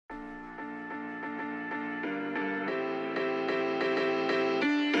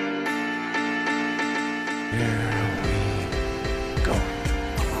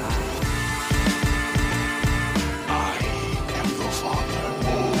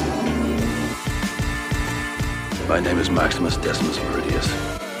My name is Maximus Decimus Meridius.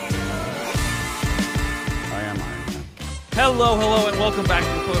 I am Iron Man. Hello, and welcome back to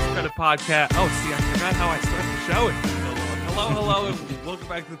the Post Credit Podcast. Oh, see, I forgot how I started the show. Hello, and welcome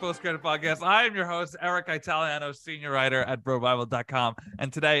back to the Post Credit Podcast. I am your host, Eric Italiano, senior writer at BroBible.com.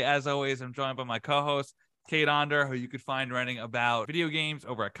 And today, as always, I'm joined by my co-host, Kate Onder, who you could find writing about video games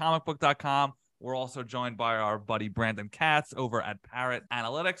over at comicbook.com. We're also joined by our buddy Brandon Katz over at Parrot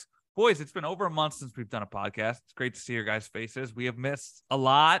Analytics. Boys, it's been over a month since we've done a podcast. It's great to see your guys' faces. We have missed a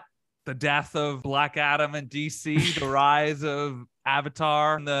lot. The death of Black Adam and DC, the rise of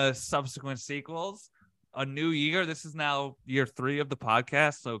Avatar, and the subsequent sequels. A new year. This is now year 3 of the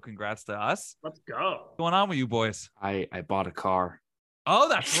podcast, so congrats to us. Let's go. What's going on with you boys? I bought a car. Oh,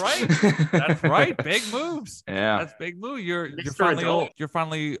 that's right. That's right. Big moves. Yeah. That's big move. You're Mr. finally Adult. old. You're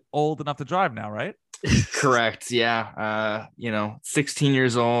finally old enough to drive now, right? Correct. Yeah. 16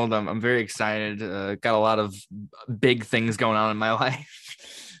 years old. I'm very excited. Got a lot of big things going on in my life.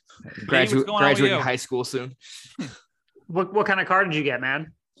 what's going on with Graduating you? high school soon. What kind of car did you get,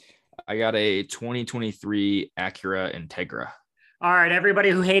 man? I got a 2023 Acura Integra. All right, everybody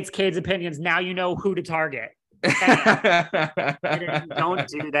who hates Cade's opinions, now you know who to target. Don't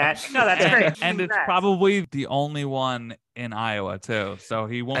do that. No, that's great. And it's Congrats. probably the only one in Iowa too, so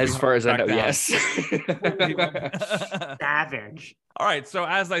he won't. As be far as I know, tracked down. yes. Savage. All right. So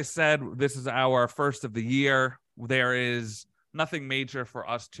as I said, this is our first of the year. There is nothing major for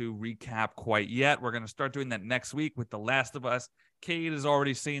us to recap quite yet. We're going to start doing that next week with The Last of Us. Kate has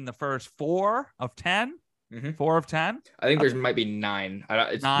already seen the first 4 of 10. Mhm. 4 of 10. I think there's might be 9.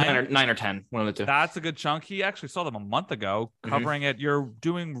 It's 9 or 10. One of the two. That's a good chunk. He actually saw them a month ago, Mhm. covering it. You're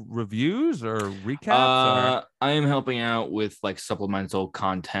doing reviews or recaps? I am helping out with like supplemental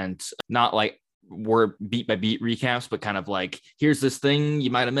content, not like word beat by beat recaps, but kind of like, here's this thing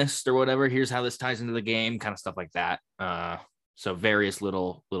you might have missed or whatever. Here's how this ties into the game, kind of stuff like that. So various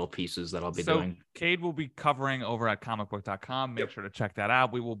little pieces that I'll be doing. Cade will be covering over at comicbook.com. Make Yep. sure to check that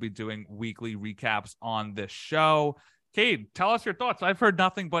out. We will be doing weekly recaps on this show. Cade, tell us your thoughts. I've heard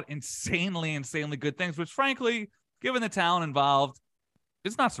nothing but insanely good things, which frankly, given the talent involved,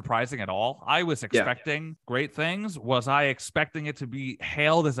 it's not surprising at all. I was expecting great things. Was I expecting it to be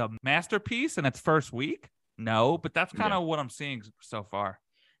hailed as a masterpiece in its first week? No, but that's kind of what I'm seeing so far.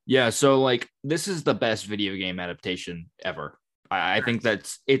 Yeah, so like this is the best video game adaptation ever. I think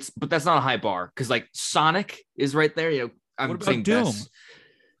but that's not a high bar because like Sonic is right there. I'm What about saying Doom? best.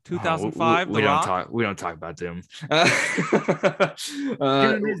 2005, we The don't Rock? talk. We don't talk about Doom. Doom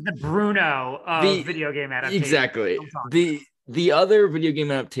is the Bruno of video game adaptation. Exactly. Don't talk. The other video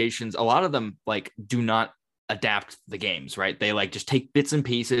game adaptations, a lot of them like do not adapt the games, right? They like just take bits and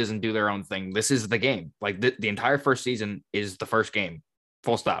pieces and do their own thing. This is the game. Like the entire first season is the first game,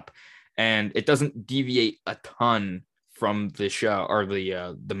 full stop, and it doesn't deviate a ton from the show or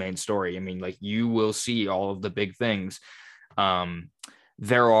the main story. I mean, like you will see all of the big things.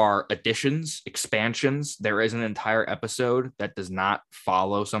 There are additions, expansions. There is an entire episode that does not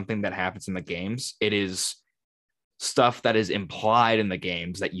follow something that happens in the games. It is stuff that is implied in the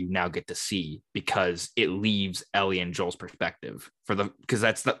games that you now get to see because it leaves Ellie and Joel's perspective because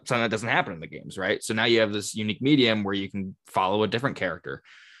that's something that doesn't happen in the games, right? So now you have this unique medium where you can follow a different character.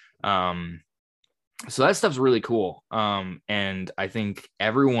 So that stuff's really cool. And I think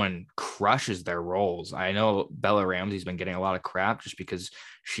everyone crushes their roles. I know Bella Ramsey's been getting a lot of crap just because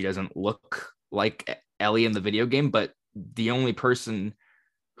she doesn't look like Ellie in the video game, but the only person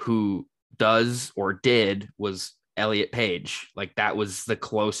who does or did was Elliot Page. Like that was the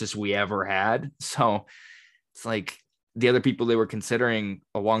closest we ever had. So it's like the other people they were considering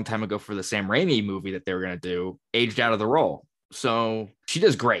a long time ago for the Sam Raimi movie that they were going to do aged out of the role. So she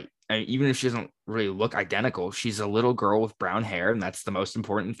does great. And even if she doesn't really look identical, she's a little girl with brown hair, and that's the most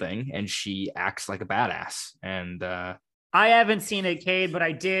important thing. And she acts like a badass. And I haven't seen it, Cade, but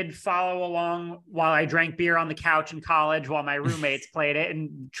I did follow along while I drank beer on the couch in college while my roommates played it.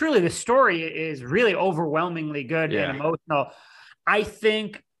 And truly, the story is really overwhelmingly good and emotional. I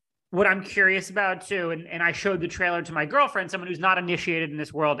think what I'm curious about too, and I showed the trailer to my girlfriend, someone who's not initiated in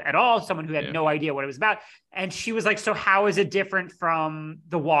this world at all, someone who had no idea what it was about. And she was like, so how is it different from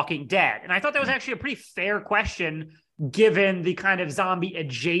The Walking Dead? And I thought that was actually a pretty fair question given the kind of zombie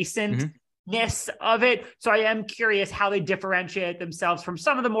adjacentness of it. So I am curious how they differentiate themselves from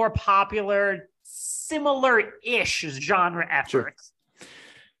some of the more popular, similar-ish genre efforts. Sure.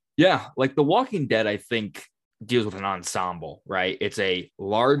 Yeah, like The Walking Dead, I think deals with an ensemble, right? It's a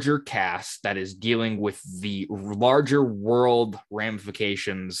larger cast that is dealing with the larger world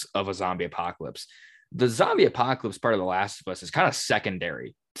ramifications of a zombie apocalypse. The zombie apocalypse part of The Last of Us is kind of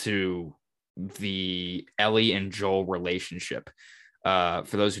secondary to the Ellie and Joel relationship. For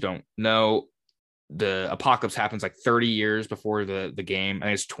those who don't know, the apocalypse happens like 30 years before the game. I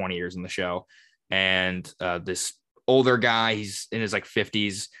think it's 20 years in the show. And this older guy, he's in his like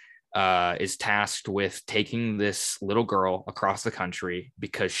 50s, is tasked with taking this little girl across the country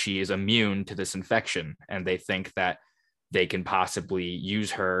because she is immune to this infection. And they think that they can possibly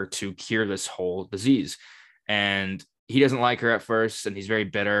use her to cure this whole disease. And he doesn't like her at first, and he's very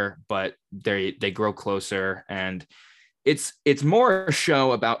bitter, but they grow closer. And it's more a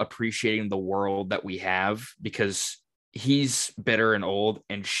show about appreciating the world that we have, because he's bitter and old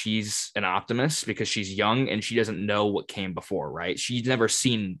and she's an optimist because she's young and she doesn't know what came before, right? She's never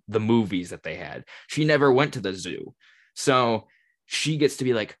seen the movies that they had. She never went to the zoo. So she gets to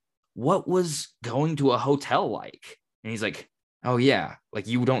be like, what was going to a hotel like? And he's like, oh yeah, like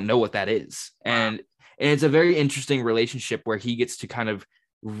you don't know what that is. Wow. And it's a very interesting relationship where he gets to kind of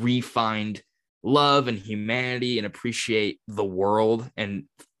re-find love and humanity and appreciate the world and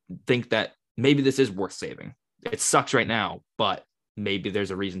think that maybe this is worth saving. It sucks right now, but maybe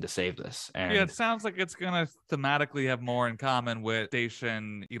there's a reason to save this. And yeah, it sounds like it's going to thematically have more in common with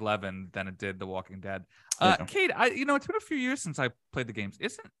Station 11 than it did The Walking Dead. Kate, it's been a few years since I played the games.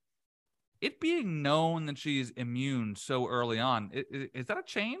 Isn't it being known that she's immune so early on, is that a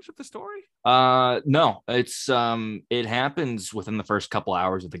change of the story? No, it's it happens within the first couple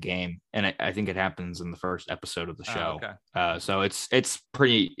hours of the game, and I think it happens in the first episode of the show. Okay. So it's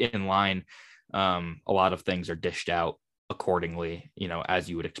pretty in line. A lot of things are dished out accordingly, as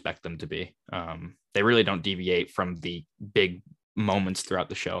you would expect them to be. They really don't deviate from the big moments throughout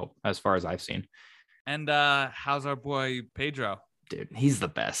the show, as far as I've seen. And how's our boy Pedro? Dude, he's the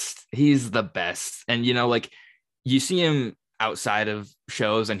best. He's the best. And, you see him outside of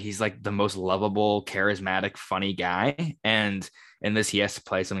shows and he's like the most lovable, charismatic, funny guy. And in this, he has to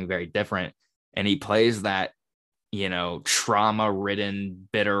play something very different. And he plays that, trauma-ridden,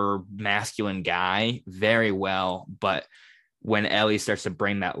 bitter, masculine guy very well. But when Ellie starts to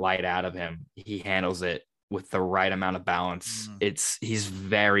bring that light out of him, he handles it with the right amount of balance. He's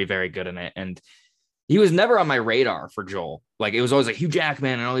very, very good in it. And he was never on my radar for Joel. Like, it was always like Hugh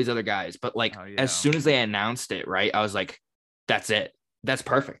Jackman and all these other guys. But as soon as they announced it, right, I was like, that's it. That's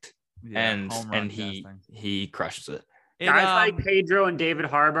perfect. Yeah, and he crushes it. Guys like Pedro and David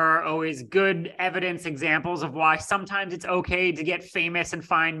Harbour are always good evidence examples of why sometimes it's okay to get famous and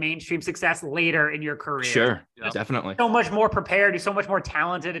find mainstream success later in your career. Sure, definitely. So much more prepared, you're so much more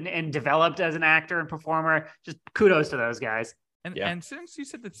talented and developed as an actor and performer. Just kudos to those guys. And since you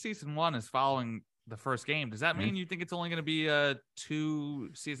said that season 1 is following the first game, does that mean you think it's only going to be a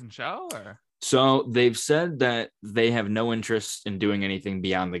 2-season show? Or so they've said that they have no interest in doing anything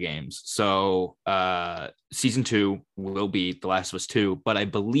beyond the games. So season 2 will be The Last of Us 2, but I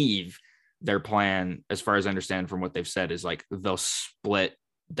believe their plan, as far as I understand from what they've said, is like they'll split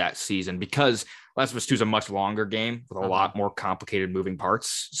that season, because Last of Us 2 is a much longer game with a lot more complicated moving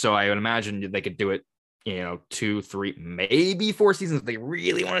parts. So I would imagine they could do it 2, 3, maybe 4 seasons if they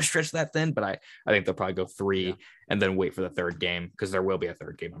really want to stretch that thin. But I think they'll probably go 3 and then wait for the third game, because there will be a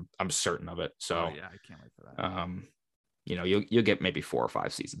third game. I'm certain of it. So I can't wait for that. You'll get maybe 4 or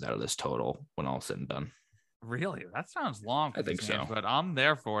 5 seasons out of this total when all is said and done. Really? That sounds long. I think so, but I'm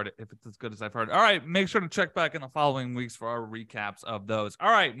there for it if it's as good as I've heard. All right, make sure to check back in the following weeks for our recaps of those.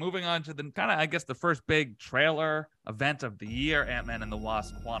 All right, moving on to the kind of, I guess, the first big trailer event of the year, Ant-Man and the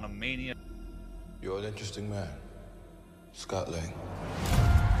Wasp: Quantumania. You're an interesting man, Scott Lang.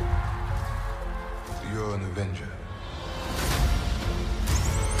 You're an Avenger.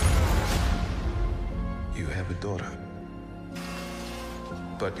 You have a daughter.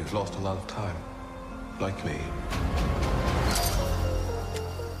 But you've lost a lot of time, like me.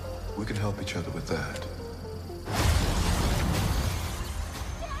 We can help each other with that.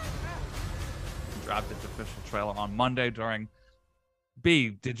 Dropped its official trailer on Monday during B,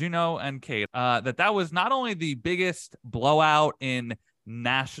 did you know, and Kate, that was not only the biggest blowout in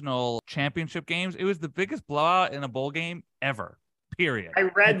national championship games, it was the biggest blowout in a bowl game ever, period. I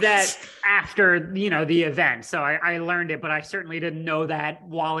read that after, the event, so I learned it, but I certainly didn't know that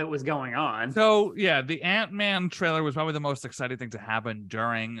while it was going on. So, yeah, the Ant-Man trailer was probably the most exciting thing to happen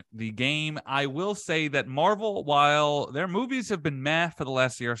during the game. I will say that Marvel, while their movies have been meh for the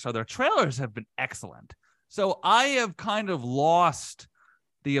last year or so, their trailers have been excellent. So I have kind of lost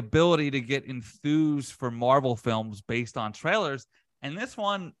the ability to get enthused for Marvel films based on trailers. And this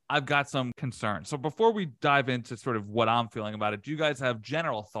one, I've got some concerns. So before we dive into sort of what I'm feeling about it, do you guys have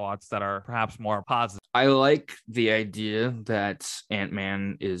general thoughts that are perhaps more positive? I like the idea that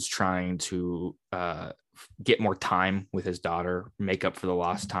Ant-Man is trying to get more time with his daughter, make up for the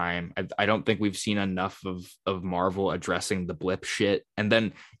lost time. I don't think we've seen enough of Marvel addressing the blip shit. And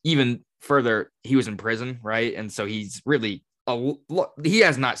then even further, he was in prison, right? And so he's really he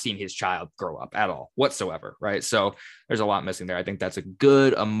has not seen his child grow up at all whatsoever, right? So there's a lot missing there. I think that's a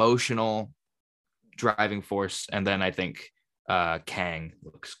good emotional driving force. And then I think Kang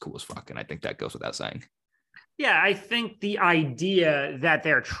looks cool as fuck, and I think that goes without saying. Yeah, I think the idea that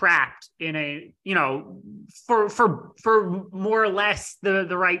they're trapped in a, for more or less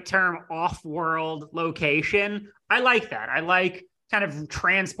the right term, off-world location, I like that. I like kind of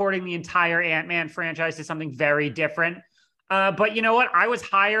transporting the entire Ant-Man franchise to something very different. But you know what? I was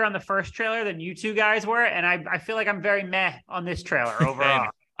higher on the first trailer than you two guys were, and I feel like I'm very meh on this trailer overall.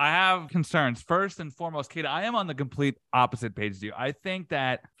 I have concerns. First and foremost, Kate, I am on the complete opposite page as you. I think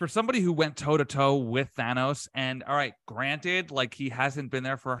that for somebody who went toe-to-toe with Thanos, and all right, granted, like he hasn't been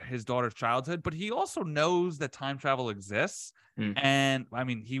there for his daughter's childhood, but he also knows that time travel exists. And I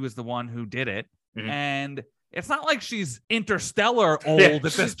mean, he was the one who did it. And it's not like she's interstellar old at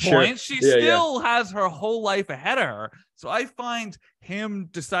this point. She still has her whole life ahead of her. So I find him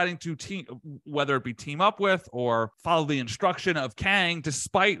deciding to whether it be team up with or follow the instruction of Kang,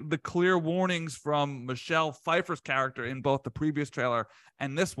 despite the clear warnings from Michelle Pfeiffer's character in both the previous trailer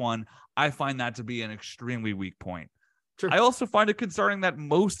and this one, I find that to be an extremely weak point. Sure. I also find it concerning that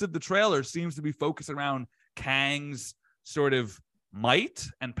most of the trailer seems to be focused around Kang's sort of might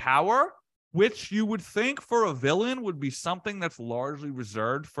and power, which you would think for a villain would be something that's largely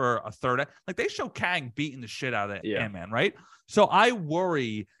reserved for a third. Like they show Kang beating the shit out of Ant-Man, right? So I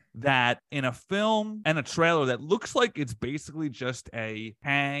worry that in a film and a trailer that looks like it's basically just a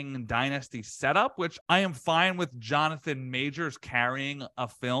Kang Dynasty setup, which I am fine with Jonathan Majors carrying a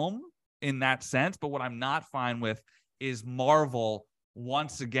film in that sense. But what I'm not fine with is Marvel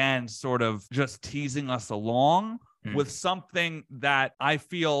once again sort of just teasing us along with something that I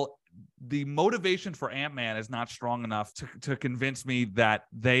feel the motivation for Ant-Man is not strong enough to convince me that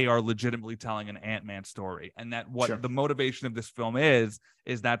they are legitimately telling an Ant-Man story, and that what the motivation of this film is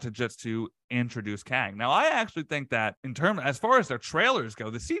that to introduce Kang. Now, I actually think that as far as their trailers go,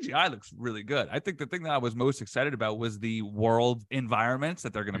 the CGI looks really good. I think the thing that I was most excited about was the world environments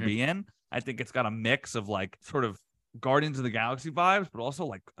that they're going to be in. I think it's got a mix of like sort of Guardians of the Galaxy vibes, but also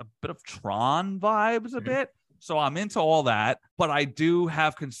like a bit of Tron vibes a bit. So I'm into all that, but I do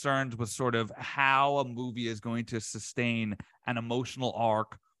have concerns with sort of how a movie is going to sustain an emotional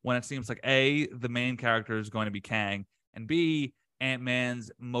arc when it seems like A, the main character is going to be Kang, and B,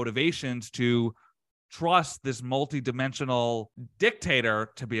 Ant-Man's motivations to trust this multi-dimensional dictator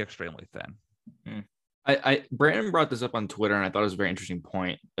to be extremely thin. Brandon brought this up on Twitter, and I thought it was a very interesting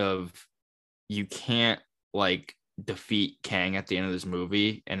point of you can't like defeat Kang at the end of this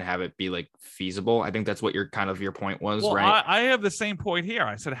movie and have it be like feasible. I think that's what your point was, right? I have the same point here.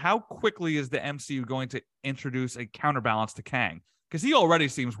 I said, how quickly is the MCU going to introduce a counterbalance to Kang? Because he already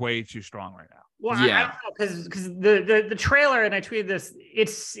seems way too strong right now. Well, I don't know, because the trailer, and I tweeted this,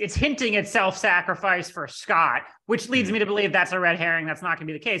 it's hinting at self-sacrifice for Scott, which leads me to believe that's a red herring. That's not going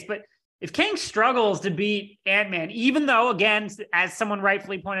to be the case. But if Kang struggles to beat Ant-Man, even though, again, as someone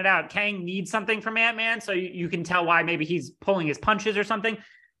rightfully pointed out, Kang needs something from Ant-Man, so you can tell why maybe he's pulling his punches or something.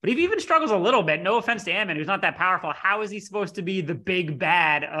 But if he even struggles a little bit, no offense to Ant-Man, who's not that powerful, how is he supposed to be the big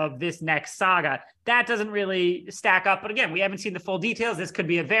bad of this next saga? That doesn't really stack up. But again, we haven't seen the full details. This could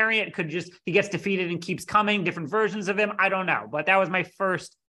be a variant. It could just, he gets defeated and keeps coming, different versions of him. I don't know. But that was my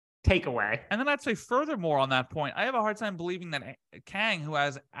first takeaway. And then I'd say furthermore on that point, I have a hard time believing that Kang, who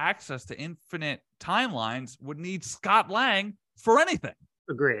has access to infinite timelines, would need Scott Lang for anything.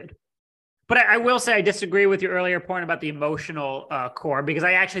 Agreed. But I will say I disagree with your earlier point about the emotional core, because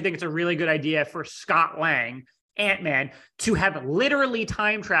I actually think it's a really good idea for Scott Lang, Ant-Man, to have literally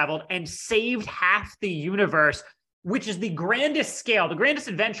time traveled and saved half the universe, which is the grandest scale, the grandest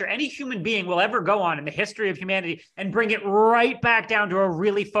adventure any human being will ever go on in the history of humanity, and bring it right back down to a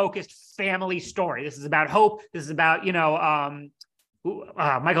really focused family story. This is about hope. This is about,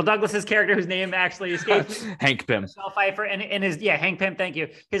 Michael Douglas's character, whose name actually escapes me. Hank Pym. Michelle Pfeiffer and his, Hank Pym, thank you.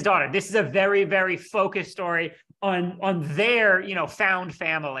 His daughter. This is a very, very focused story on their, found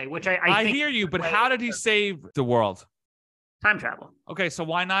family, which I think hear you, but how did he save the world? Time travel. Okay, so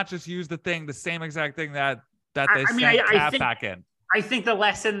why not just use the same exact thing that they sent Cap back in? I think the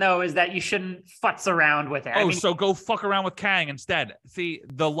lesson, though, is that you shouldn't futz around with it. So go fuck around with Kang instead. See,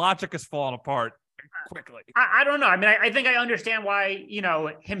 the logic is falling apart quickly. I don't know. I mean, I think I understand why,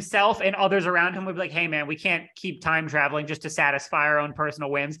 himself and others around him would be like, hey, man, we can't keep time traveling just to satisfy our own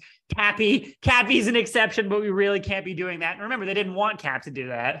personal whims. Cappy's an exception, but we really can't be doing that. And remember, they didn't want Cap to do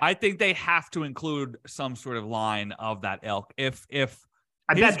that. I think they have to include some sort of line of that ilk. If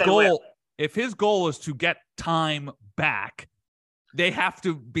his goal is to get time back, they have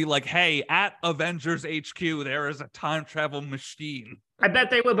to be like, hey, at Avengers HQ, there is a time travel machine. I bet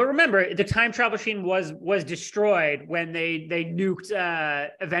they will. But remember, the time travel machine was destroyed when they nuked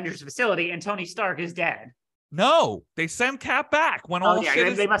Avengers facility, and Tony Stark is dead. No, they sent Cap back when all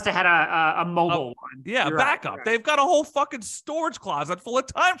shit they must have had a mobile one. Yeah, You're backup. Right. They've got a whole fucking storage closet full of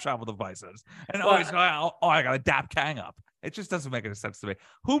time travel devices. And I got to dap Kang up. It just doesn't make any sense to me.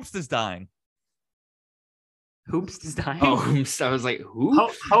 Hoops is dying. Hoops is dying. Oh, I was like, who?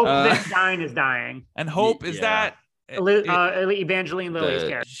 Hope Van Dyne is dying. And Hope is that Evangeline Lilly's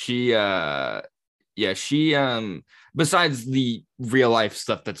character. She besides the real life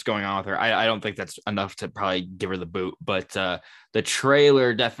stuff that's going on with her, I don't think that's enough to probably give her the boot. But the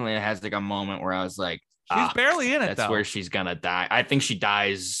trailer definitely has like a moment where I was like, she's barely in it. That's where she's gonna die. I think she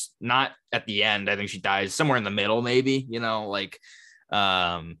dies not at the end. I think she dies somewhere in the middle, maybe.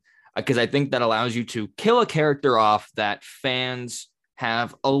 Because I think that allows you to kill a character off that fans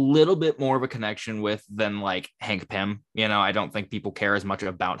have a little bit more of a connection with than like Hank Pym. I don't think people care as much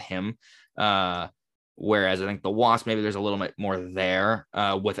about him. Whereas I think the Wasp, maybe there's a little bit more there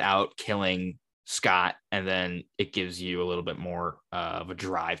without killing Scott. And then it gives you a little bit more of a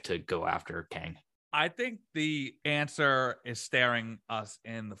drive to go after Kang. I think the answer is staring us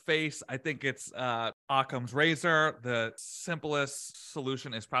in the face. I think it's Occam's razor. The simplest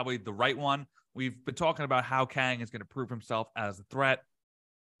solution is probably the right one. We've been talking about how Kang is going to prove himself as a threat.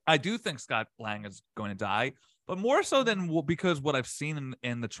 I do think Scott Lang is going to die, but more so than because what I've seen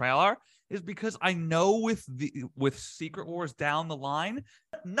in the trailer is because I know with Secret Wars down the line,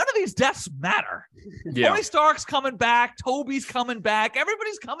 none of these deaths matter. Yeah. Tony Stark's coming back. Toby's coming back.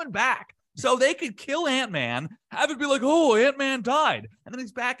 Everybody's coming back. So they could kill Ant-Man, have it be like, oh, Ant-Man died, and then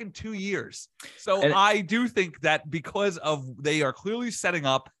he's back in 2 years. So I do think that because they are clearly setting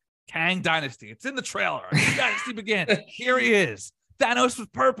up Kang Dynasty. It's in the trailer. The Dynasty begins. Here he is. Thanos was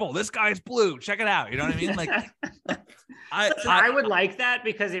purple. This guy's blue. Check it out. You know what I mean? Like, I would like that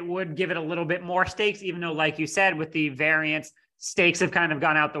because it would give it a little bit more stakes, even though, like you said, with the variants, stakes have kind of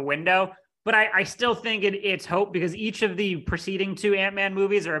gone out the window. But I still think it's hope because each of the preceding two Ant-Man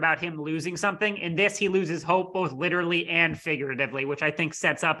movies are about him losing something. In this, he loses hope both literally and figuratively, which I think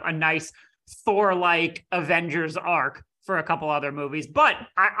sets up a nice Thor-like Avengers arc for a couple other movies. But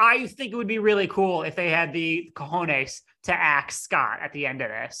I think it would be really cool if they had the cojones to axe Scott at the end of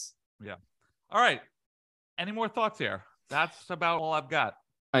this. Yeah. All right. Any more thoughts here? That's about all I've got.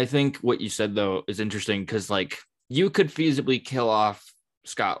 I think what you said, though, is interesting because, like, you could feasibly kill off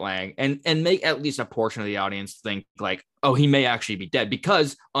Scott Lang and make at least a portion of the audience think like, oh, he may actually be dead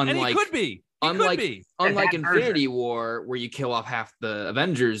because unlike Infinity War, where you kill off half the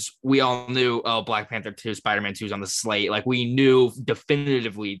Avengers, we all knew, oh, Black Panther 2, Spider-Man 2 is on the slate. Like we knew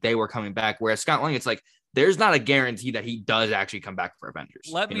definitively they were coming back. Whereas Scott Lang, it's like, there's not a guarantee that he does actually come back for Avengers.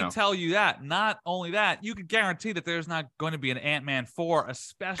 Let me tell you that. Not only that, you could guarantee that there's not going to be an Ant-Man 4,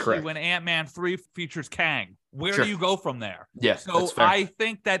 especially when Ant-Man 3 features Kang. Where do you go from there? Yeah. So I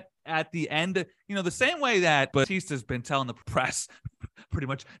think that at the end, the same way that Batista's been telling the press, pretty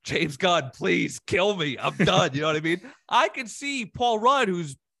much, James Gunn, please kill me. I'm done. You know what I mean? I can see Paul Rudd,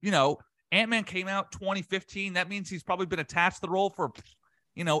 who's, Ant-Man came out 2015. That means he's probably been attached to the role for,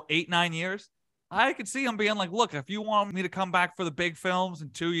 8-9 years. I could see him being like, look, if you want me to come back for the big films in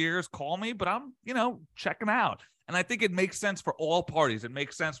 2 years, call me, but I'm, checking out. And I think it makes sense for all parties. It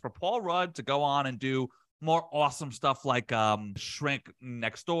makes sense for Paul Rudd to go on and do more awesome stuff like Shrink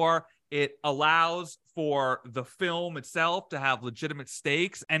Next Door. It allows for the film itself to have legitimate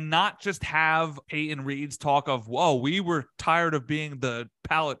stakes and not just have Peyton Reed's talk of, whoa, we were tired of being the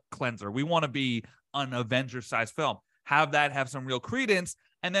palate cleanser. We want to be an Avengers-sized film. Have some real credence.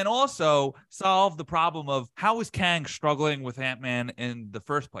 And then also solve the problem of how is Kang struggling with Ant-Man in the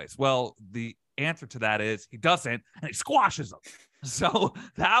first place? Well, the answer to that is he doesn't, and he squashes him. So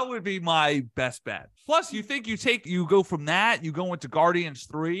that would be my best bet. Plus, you go from that, you go into Guardians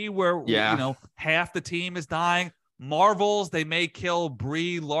 3, where half the team is dying. Marvels, they may kill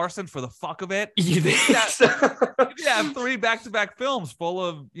Brie Larson for the fuck of it. You could have 3 back-to-back films full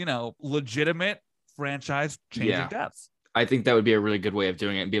of legitimate franchise changing deaths. I think that would be a really good way of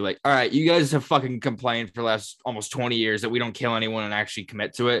doing it and be like, all right, you guys have fucking complained for the last almost 20 years that we don't kill anyone and actually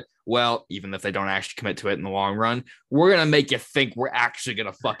commit to it. Well, even if they don't actually commit to it in the long run, we're going to make you think we're actually going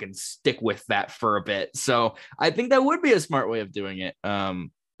to fucking stick with that for a bit. So I think that would be a smart way of doing it.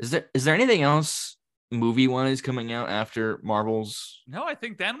 Is there anything else movie wise coming out after Marvel's? No, I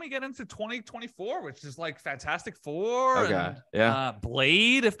think then we get into 2024, which is like Fantastic Four. Okay. Yeah.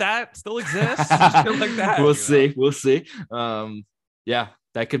 Blade, if that still exists. Shit like that. We'll see. Yeah,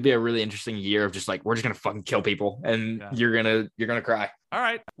 that could be a really interesting year of just like, we're just gonna fucking kill people and you're gonna cry. All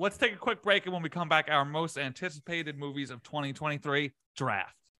right, let's take a quick break, and when we come back, our most anticipated movies of 2023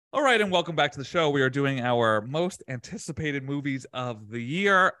 draft. All right, and welcome back to the show. We are doing our most anticipated movies of the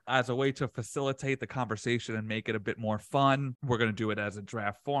year as a way to facilitate the conversation and make it a bit more fun. We're going to do it as a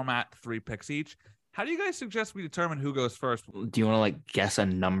draft format, 3 picks each. How do you guys suggest we determine who goes first? Do you want to like guess a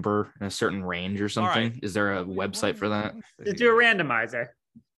number in a certain range or something? Right. Is there a website for that? Just do a randomizer.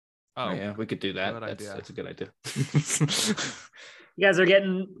 Oh yeah, we could do that. That's a good idea. You guys are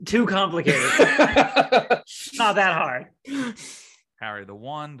getting too complicated. It's not that hard. Carry the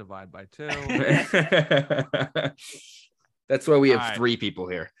 1, divide by 2. That's why we have 3 people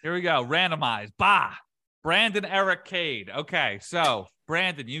here. Here we go. Randomize. Bah. Brandon, Eric, Cade. Okay, so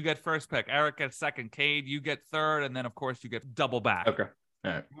Brandon, you get first pick. Eric gets second. Cade, you get third. And then, of course, you get double back. Okay.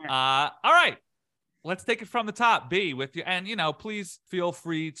 All right. All right. Let's take it from the top. B with you. And, please feel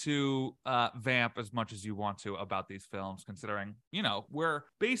free to vamp as much as you want to about these films, considering, we're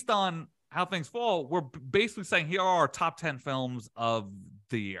based on how things fall. We're basically saying here are our top 10 films of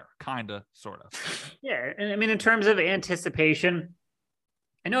the year, kind of, sort of. Yeah, and I mean, in terms of anticipation,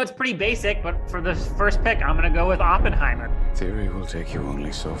 I know it's pretty basic, but for the first pick, I'm going to go with Oppenheimer. Theory will take you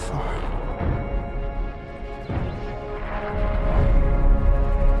only so far.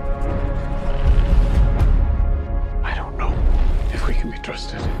 I don't know if we can be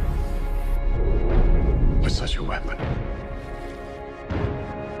trusted with such a weapon.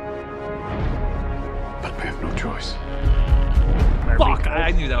 But we have no choice. Fuck, I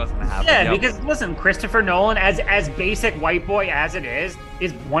knew that was going to happen. Yeah, because listen, Christopher Nolan, as basic white boy as it is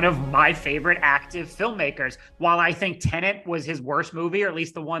one of my favorite active filmmakers. While I think Tenet was his worst movie, or at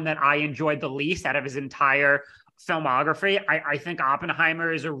least the one that I enjoyed the least out of his entire filmography, I think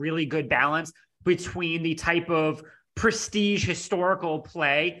Oppenheimer is a really good balance between the type of prestige historical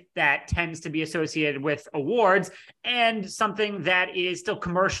play that tends to be associated with awards and something that is still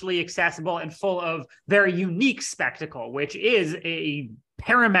commercially accessible and full of very unique spectacle, which is a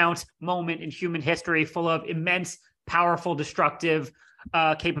paramount moment in human history full of immense, powerful, destructive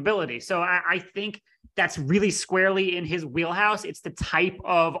capability. So I think that's really squarely in his wheelhouse. It's the type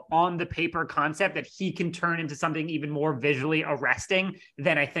of on the paper concept that he can turn into something even more visually arresting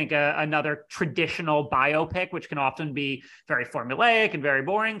than I think another traditional biopic, which can often be very formulaic and very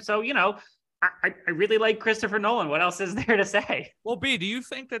boring. So, I really like Christopher Nolan. What else is there to say? Well, B, do you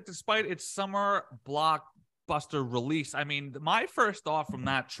think that despite its summer blockbuster release, I mean, my first thought from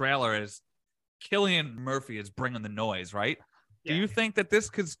that trailer is Cillian Murphy is bringing the noise, right? Do you think that this,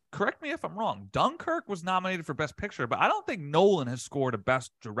 because correct me if I'm wrong, Dunkirk was nominated for Best Picture, but I don't think Nolan has scored a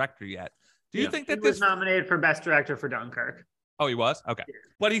Best Director yet. Do you think that he was nominated for Best Director for Dunkirk? Oh, he was? Okay. Yeah.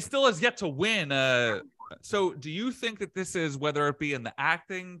 But he still has yet to win. So do you think that this is, whether it be in the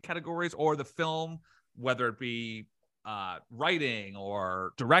acting categories or the film, whether it be writing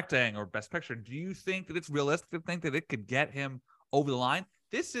or directing or Best Picture, do you think that it's realistic to think that it could get him over the line?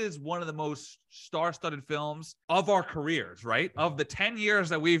 This is one of the most star-studded films of our careers, right? Of the 10 years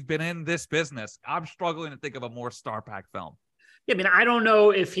that we've been in this business, I'm struggling to think of a more star-packed film. Yeah, I mean, I don't know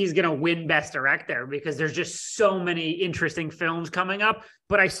if he's going to win Best Director because there's just so many interesting films coming up,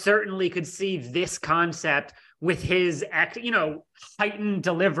 but I certainly could see this concept with his heightened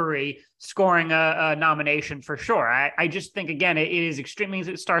delivery scoring a nomination for sure. I just think, again, it is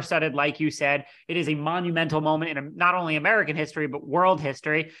extremely star-studded, like you said. It is a monumental moment in not only American history, but world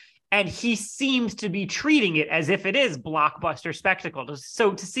history. And he seems to be treating it as if it is blockbuster spectacle.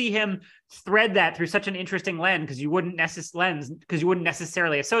 So to see him thread that through such an interesting lens, because you wouldn't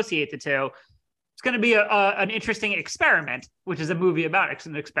necessarily associate the two, it's going to be an interesting experiment, which is a movie about. It's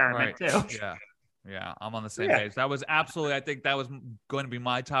an experiment too. Yeah, I'm on the same page. That was absolutely, I think that was going to be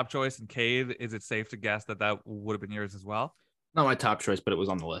my top choice. And Cade, is it safe to guess that would have been yours as well? Not my top choice, but it was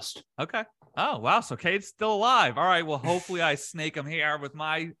on the list. Okay. Oh, wow. So Cade's still alive. All right. Well, hopefully I snake him here with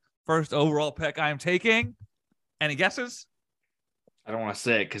my first overall pick I am taking. Any guesses? I don't want to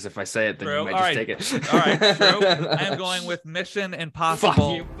say it because if I say it, then you might just take it. All right, true. I am going with Mission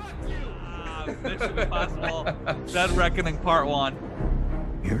Impossible. Fuck you. Mission Impossible Dead Reckoning Part 1.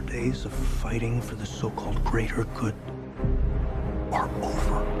 Your days of fighting for the so-called greater good are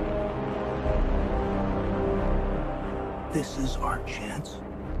over. This is our chance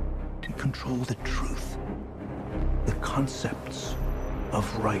to control the truth, the concepts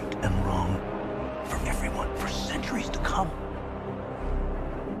of right and wrong for everyone for centuries to come.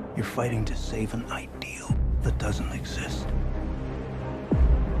 You're fighting to save an ideal that doesn't exist.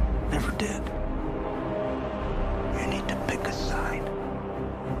 Never did. You need to pick a side.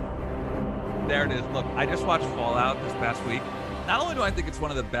 There it is. Look, I just watched Fallout this past week. Not only do I think it's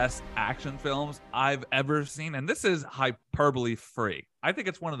one of the best action films I've ever seen, and this is hyperbole free, I think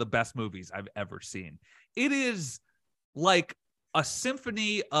it's one of the best movies I've ever seen. It is like a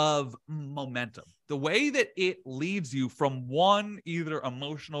symphony of momentum. The way that it leads you from one either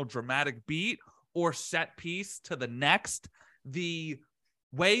emotional, dramatic beat or set piece to the next, the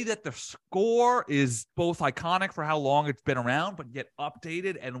way that the score is both iconic for how long it's been around, but yet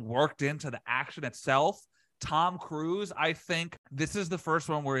updated and worked into the action itself. Tom Cruise, I think this is the first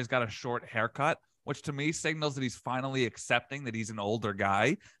one where he's got a short haircut, which to me signals that he's finally accepting that he's an older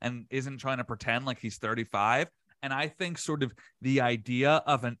guy and isn't trying to pretend like he's 35. And I think sort of the idea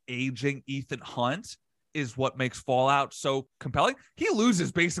of an aging Ethan Hunt is what makes Fallout so compelling. He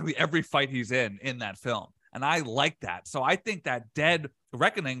loses basically every fight he's in that film. And I like that. So I think that Dead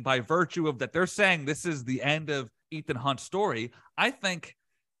Reckoning, by virtue of that they're saying this is the end of Ethan Hunt's story, I think,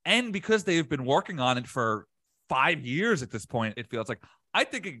 and because they've been working on it for 5 years at this point, it feels like, I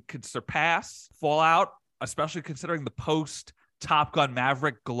think it could surpass Fallout, especially considering the post Top Gun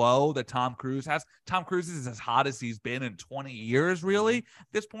Maverick glow that Tom Cruise has. Tom Cruise is as hot as he's been in 20 years, really. At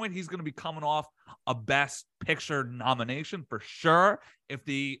this point, he's going to be coming off a Best Picture nomination for sure. If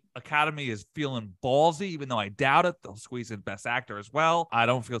the Academy is feeling ballsy, even though I doubt it, they'll squeeze in Best Actor as well. I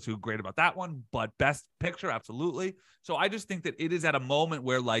don't feel too great about that one, but Best Picture, absolutely. So I just think that it is at a moment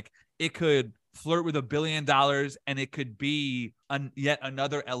where like it could flirt with $1 billion and it could be yet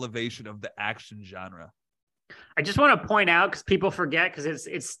another elevation of the action genre. I just want to point out, because people forget, because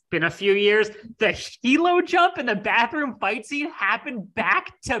it's been a few years, the helo jump and the bathroom fight scene happened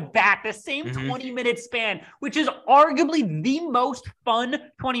back to back, the same 20-minute span, which is arguably the most fun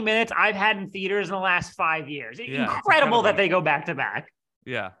 20 minutes I've had in theaters in the last 5 years. Yeah, incredible that they go back to back.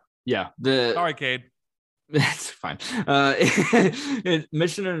 Yeah. Yeah. Sorry, Cade. That's fine.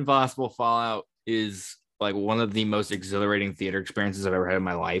 Mission Impossible Fallout is like one of the most exhilarating theater experiences I've ever had in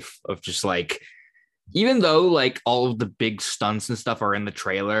my life, of just like, even though like all of the big stunts and stuff are in the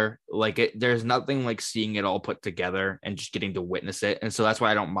trailer, like there's nothing like seeing it all put together and just getting to witness it. And so that's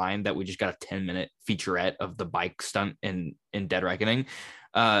why I don't mind that we just got a 10-minute featurette of the bike stunt in Dead Reckoning.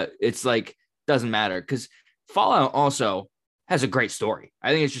 It's like, doesn't matter, because Fallout also has a great story.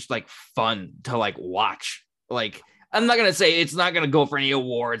 I think it's just like fun to like watch. Like, I'm not gonna say it's not gonna go for any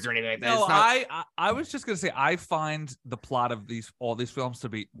awards or anything like that. No, it's not... I was just gonna say I find the plot of all these films to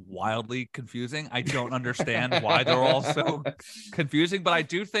be wildly confusing. I don't understand why they're all so confusing, but I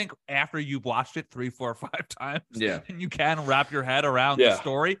do think after you've watched it 3, 4, 5 times, and you can wrap your head around the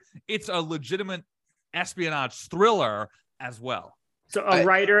story, it's a legitimate espionage thriller as well. So a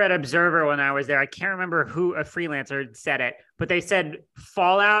writer at Observer, when I was there, I can't remember who, a freelancer, said it, but they said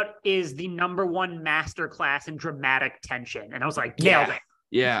Fallout is the #1 masterclass in dramatic tension. And I was like, nailed it.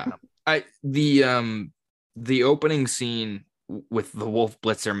 Yeah. The opening scene with the Wolf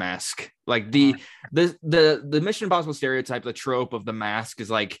Blitzer mask, like the Mission Impossible stereotype, the trope of the mask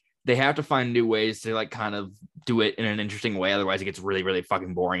is like, they have to find new ways to like kind of do it in an interesting way. Otherwise it gets really, really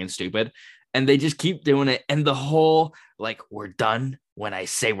fucking boring and stupid. And they just keep doing it. And the whole, like, we're done when I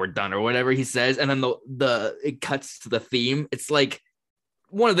say we're done, or whatever he says. And then it cuts to the theme. It's like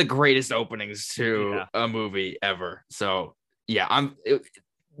one of the greatest openings to a movie ever. So yeah,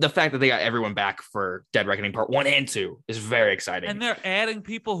 the fact that they got everyone back for Dead Reckoning Part 1 and 2 is very exciting. And they're adding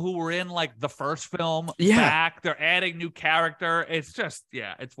people who were in like the first film back. They're adding new character. It's just,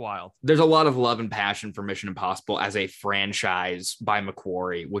 it's wild. There's a lot of love and passion for Mission Impossible as a franchise by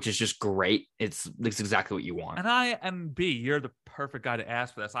Macquarie, which is just great. It's exactly what you want. And you're the perfect guy to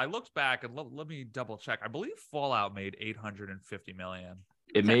ask for this. I looked back and let me double check. I believe Fallout made $850 million.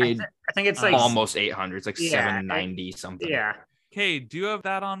 It made, I think it's like almost 800. It's like 790 something. Yeah. Kate, do you have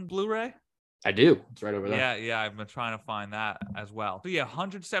that on Blu-ray? I do. It's right over there. Yeah. I've been trying to find that as well. So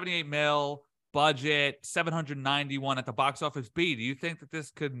 178 mil budget, 791 at the box office. B, do you think that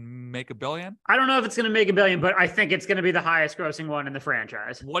this could make $1 billion? I don't know if it's going to make $1 billion, but I think it's going to be the highest grossing one in the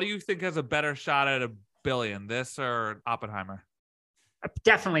franchise. What do you think has a better shot at $1 billion, this or Oppenheimer?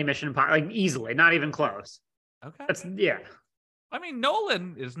 Definitely Mission Impossible, like easily, not even close. Okay. I mean,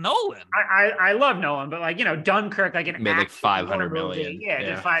 Nolan is Nolan. I love Nolan, but like, Dunkirk, like an Made like action 500 war million. movie. Yeah,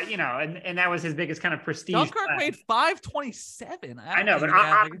 Yeah. did and that was his biggest kind of prestige. Dunkirk film. made 527. I know, but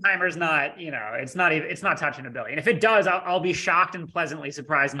Oppenheimer's not, it's not touching $1 billion. If it does, I'll be shocked and pleasantly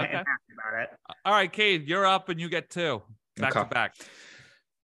surprised and happy about it. All right, Cade, you're up and you get 2 back to back.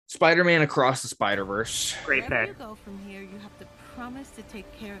 Spider-Man Across the Spider-Verse. Great Wherever pick. you go from here, you have to promise to take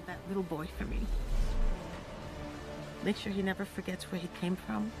care of that little boy for me. Make sure he never forgets where he came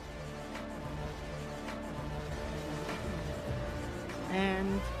from.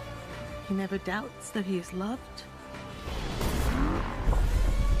 And he never doubts that he is loved.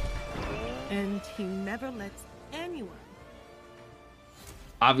 And he never lets anyone.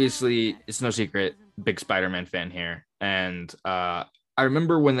 Obviously, it's no secret, big Spider-Man fan here. And I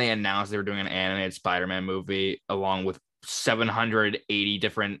remember when they announced they were doing an animated Spider-Man movie along with 780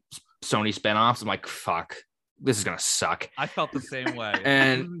 different Sony spinoffs. I'm like, fuck, this is gonna suck. I felt the same way.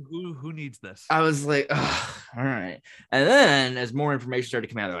 And who needs this? I was like, all right. And then as more information started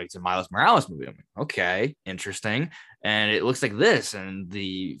to come out, they're like, it's a Miles Morales movie. I'm like, okay, interesting. And it looks like this, and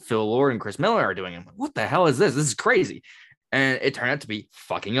the Phil Lord and Chris Miller are doing it. I'm like, what the hell is this? This is crazy. And it turned out to be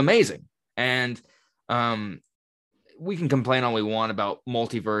fucking amazing. And we can complain all we want about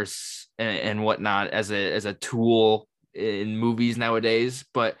multiverse and whatnot as a tool in movies nowadays,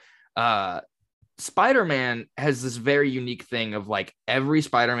 but Spider-Man has this very unique thing of like every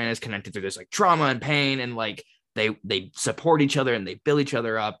Spider-Man is connected through this like trauma and pain, and like they support each other and they build each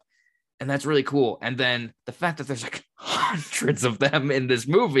other up, and that's really cool. And then the fact that there's like hundreds of them in this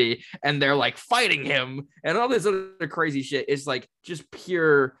movie and they're like fighting him and all this other crazy shit is like just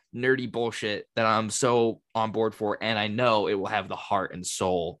pure nerdy bullshit that I'm so on board for, and I know it will have the heart and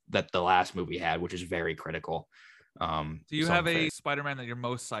soul that the last movie had, which is very critical. Do you have a Spider-Man that you're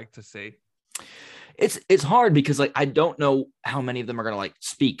most psyched to see? It's hard because like I don't know how many of them are gonna like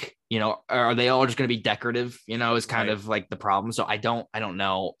speak, are they all just gonna be decorative, is kind of like the problem. So I don't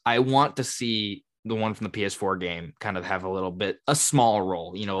know. I want to see the one from the PS4 game kind of have a small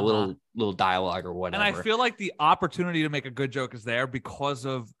role, a little dialogue or whatever. And I feel like the opportunity to make a good joke is there because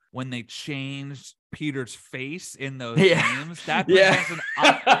of when they changed Peter's face in those games. That presents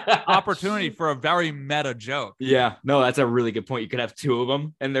an opportunity for a very meta joke. Yeah, no, that's a really good point. You could have 2 of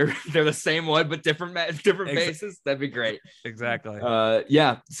them and they're the same one but different faces. That'd be great. Exactly.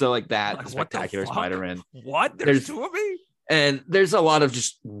 So like that, like, Spectacular Spider-Man. What? There's 2 of me? And there's a lot of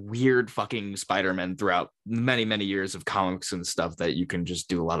just weird fucking Spider-Man throughout many, many years of comics and stuff that you can just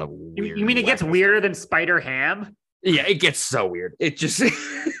do a lot of weird. You mean it gets weirder than Spider-Ham? Yeah, it gets so weird. It just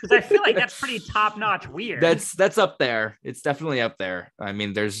because I feel like that's pretty top-notch weird. That's up there. It's definitely up there. I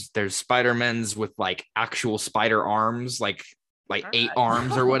mean, there's Spider-Mans with like actual spider arms, like 8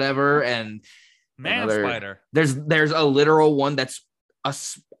 arms or whatever, and Spider. There's a literal one that's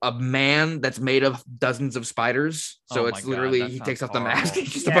a man that's made of dozens of spiders. So it's literally he takes off the mask, and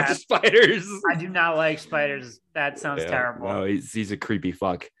just a bunch of spiders. I do not like spiders. That sounds terrible. No, he's a creepy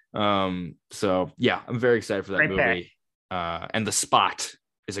fuck. So yeah, I'm very excited for that movie. And the Spot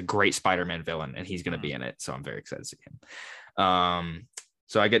is a great Spider-Man villain, and he's going to be in it. So I'm very excited to see him.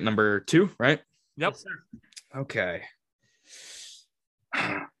 So I get number 2, right? Yep. Yes, Okay.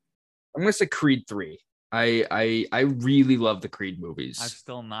 I'm going to say Creed 3. I really love the Creed movies. I've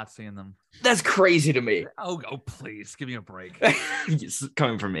still not seen them. That's crazy to me. Oh, please give me a break. It's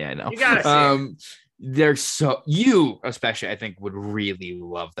coming from me, I know. You gotta see they're you especially, I think, would really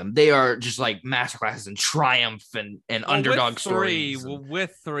love them. They are just like masterclasses in triumph and underdog stories.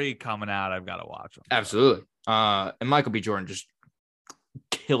 With 3 coming out, I've got to watch them. Absolutely. And Michael B. Jordan just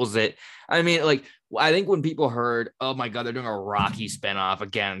kills it. I mean, like, I think when people heard, oh my God, they're doing a Rocky spinoff,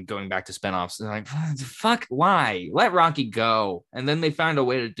 again, going back to spinoffs, they're like, fuck, why? Let Rocky go. And then they found a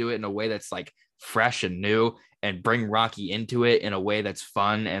way to do it in a way that's like fresh and new, and bring Rocky into it in a way that's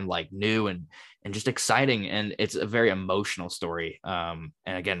fun and like new and just exciting. And it's a very emotional story. And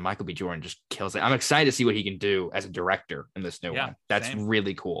again, Michael B. Jordan just kills it. I'm excited to see what he can do as a director in this new one. That's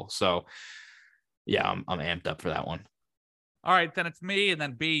really cool. So yeah, I'm amped up for that one. All right, then it's me, and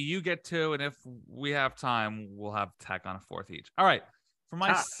then B, you get 2, and if we have time, we'll have tech on a 4th each. All right, for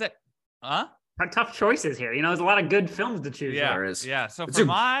my tough choices here. There's a lot of good films to choose. Yeah, there is. Yeah. So it's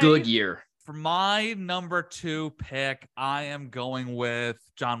a good year. For my number 2 pick, I am going with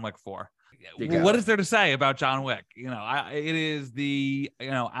John Wick 4. What is there to say about John Wick? It is the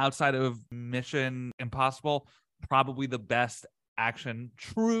outside of Mission Impossible, probably the best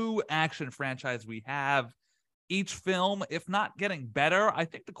true action franchise we have. Each film, if not getting better, I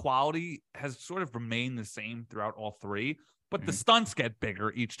think the quality has sort of remained the same throughout all 3, but the stunts get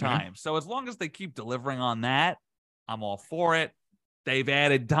bigger each time. So as long as they keep delivering on that, I'm all for it. They've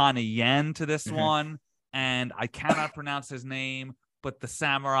added Donnie Yen to this one, and I cannot pronounce his name, but the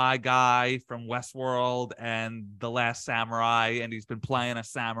samurai guy from Westworld and The Last Samurai, and he's been playing a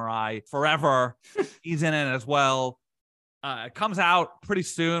samurai forever. He's in it as well. It comes out pretty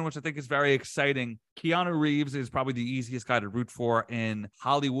soon, which I think is very exciting. Keanu Reeves is probably the easiest guy to root for in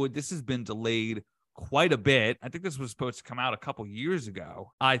Hollywood. This has been delayed quite a bit. I think this was supposed to come out a couple years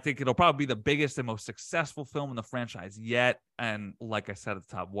ago. I think it'll probably be the biggest and most successful film in the franchise yet. And like I said at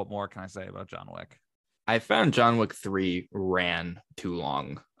the top, what more can I say about John Wick? I found John Wick 3 ran too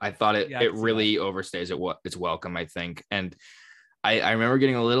long. I thought it really overstays its welcome, I think. And I remember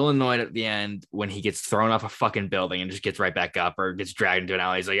getting a little annoyed at the end when he gets thrown off a fucking building and just gets right back up, or gets dragged into an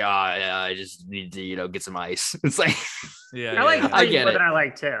alley. He's like, I just need to, get some ice. It's like, I get it. I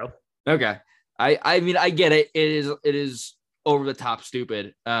like too. Okay. I mean, I get it. It is over the top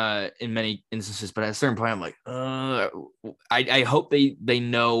stupid in many instances, but at a certain point, I'm like, I hope they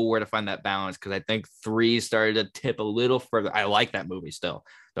know where to find that balance, because I think 3 started to tip a little further. I like that movie still.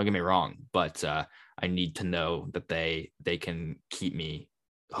 Don't get me wrong, but I need to know that they can keep me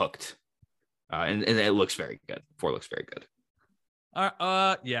hooked. And it looks very good. 4 looks very good.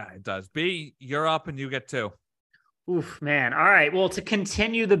 Yeah, it does. B, you're up and you get 2. Oof, man. All right. Well, to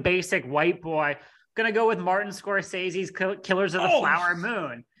continue the basic white boy, I'm gonna go with Martin Scorsese's Killers of the Flower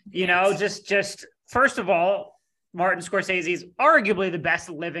Moon. You know, just first of all, Martin Scorsese's arguably the best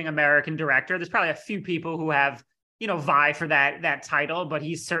living American director. There's probably a few people who have, vie for that title, but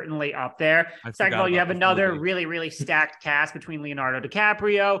he's certainly up there. Second of all, you have another really, really stacked cast between Leonardo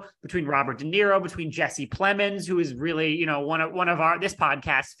DiCaprio, between Robert De Niro, between Jesse Plemons, who is really, one of this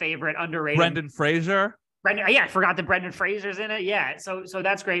podcast's favorite underrated. Brendan Fraser. I forgot that Brendan Fraser's in it. Yeah, so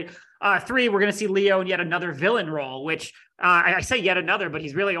that's great. 3, we're going to see Leo in yet another villain role, which I say yet another, but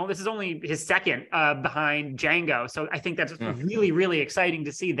this is only his second behind Django. So I think that's really, really exciting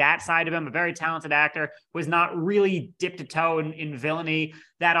to see that side of him. A very talented actor, was not really dipped a toe in villainy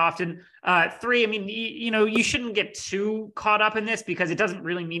that often. 3, I mean, you shouldn't get too caught up in this because it doesn't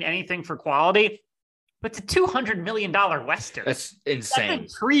really mean anything for quality. But it's a $200 million Western. That's insane.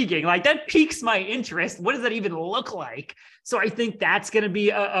 That's intriguing. Like, that piques my interest. What does that even look like? So I think that's going to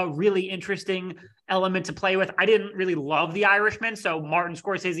be a really interesting element to play with. I didn't really love The Irishman, so Martin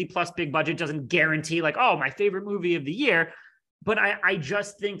Scorsese plus big budget doesn't guarantee my favorite movie of the year. But I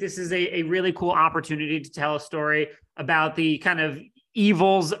just think this is a really cool opportunity to tell a story about the kind of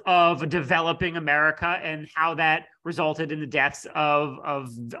evils of developing America and how that resulted in the deaths of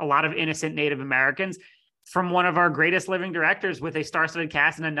a lot of innocent Native Americans, from one of our greatest living directors with a star-studded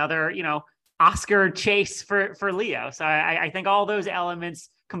cast and another, Oscar chase for Leo. So I think all those elements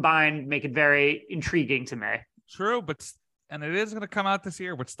combined make it very intriguing to me. True, and it is going to come out this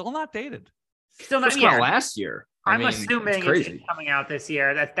year, but still not dated. Still not last year. I'm assuming it's coming out this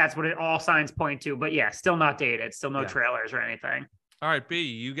year. That's what all signs point to. But yeah, still not dated. Still no trailers or anything. All right, B,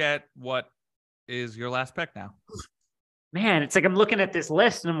 you get what is your last pick now? Man, it's like I'm looking at this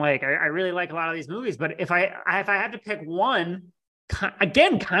list and I'm like, I really like a lot of these movies, but if I had to pick one,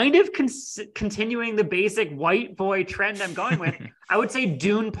 again, kind of continuing the basic white boy trend I'm going with, I would say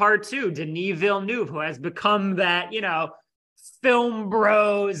Dune Part 2, Denis Villeneuve, who has become that, film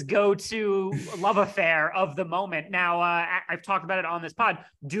bros go-to love affair of the moment. Now, I've talked about it on this pod.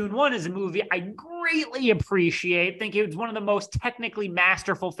 Dune 1 is a movie I greatly appreciate. Think it was one of the most technically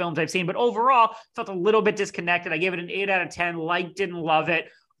masterful films I've seen, but overall felt a little bit disconnected. I gave it an 8 out of 10, didn't love it,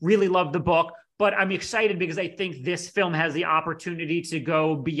 really loved the book, but I'm excited because I think this film has the opportunity to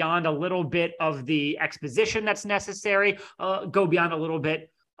go beyond a little bit of the exposition that's necessary, go beyond a little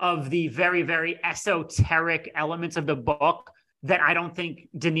bit of the very, very esoteric elements of the book that I don't think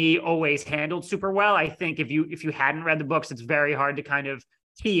Denis always handled super well. I think if you hadn't read the books, it's very hard to kind of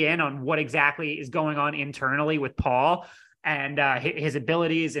key in on what exactly is going on internally with Paul and his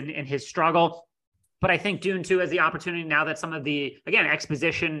abilities and his struggle. But I think Dune 2 has the opportunity, now that some of the, again,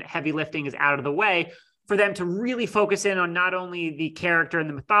 exposition heavy lifting is out of the way, for them to really focus in on not only the character and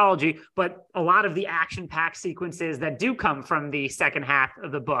the mythology, but a lot of the action-packed sequences that do come from the second half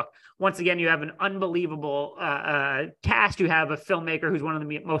of the book. Once again, you have an unbelievable cast. You have a filmmaker who's one of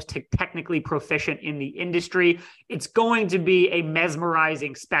the most technically proficient in the industry. It's going to be a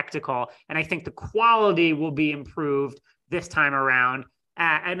mesmerizing spectacle, and I think the quality will be improved this time around.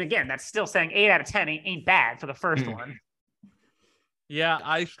 And again, that's still saying 8 out of 10 ain't bad for the first one. Yeah,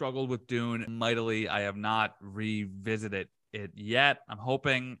 I struggled with Dune mightily. I have not revisited it yet. I'm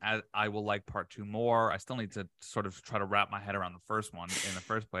hoping I will like part 2 more. I still need to sort of try to wrap my head around the first one in the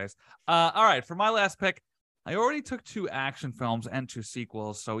first place. All right, for my last pick, I already took 2 action films and 2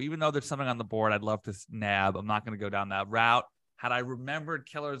 sequels. So even though there's something on the board I'd love to nab, I'm not going to go down that route. Had I remembered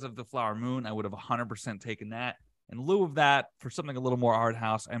Killers of the Flower Moon, I would have 100% taken that. In lieu of that, for something a little more art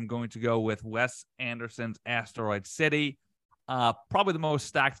house, I'm going to go with Wes Anderson's Asteroid City. Probably the most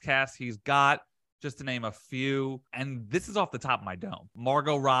stacked cast he's got, just to name a few. And this is off the top of my dome.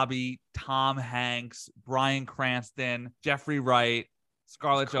 Margot Robbie, Tom Hanks, Bryan Cranston, Jeffrey Wright,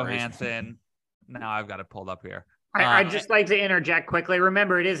 Scarlett Johansson. Now I've got it pulled up here. I'd just like to interject quickly.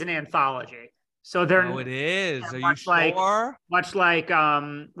 Remember, it is an anthology. So they're it is. Are you much like, sure? Much like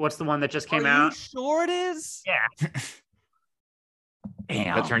what's the one that just came out? Are you sure it is? Yeah.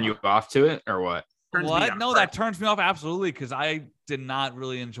 Damn. That turned you off to it or what? What? No, that turns me off absolutely because I did not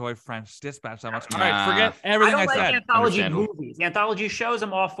really enjoy French Dispatch that much. All right, forget everything I don't like said. Anthology movies. The anthology shows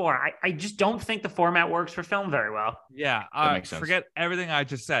I'm all for. I just don't think the format works for film very well. Yeah, forget everything I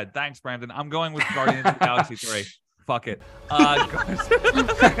just said. Thanks, Brandon. I'm going with Guardians of the Galaxy 3. Fuck it.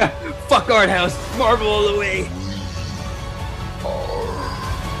 Fuck art house. Marvel all the way.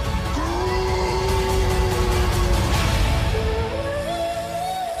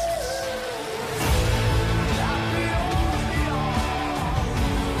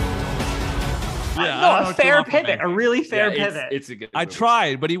 Yeah, no, a fair pivot, a really fair pivot. It's a good movie. I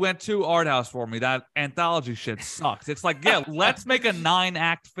tried, but he went too art house for me. That anthology shit sucks. It's like, yeah, let's make a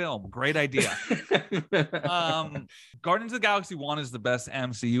 9-act film. Great idea. Guardians of the Galaxy 1 is the best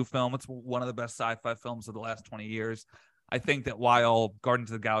MCU film. It's one of the best sci-fi films of the last 20 years. I think that while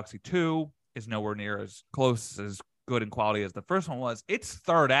Guardians of the Galaxy 2 is nowhere near as close, as good in quality as the first one was, its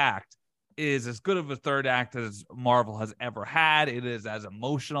third act is as good of a third act as Marvel has ever had. It is as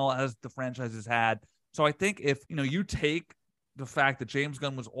emotional as the franchise has had. So I think if, you take the fact that James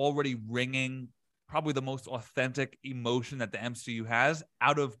Gunn was already wringing probably the most authentic emotion that the MCU has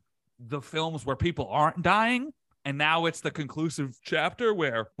out of the films where people aren't dying, and now it's the conclusive chapter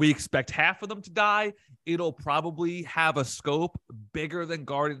where we expect half of them to die, it'll probably have a scope bigger than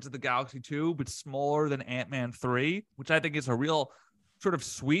Guardians of the Galaxy 2, but smaller than Ant-Man 3, which I think is a real sort of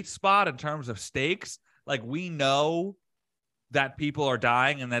sweet spot in terms of stakes. Like, we know that people are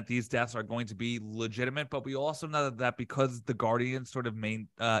dying and that these deaths are going to be legitimate, but we also know that because the Guardians sort of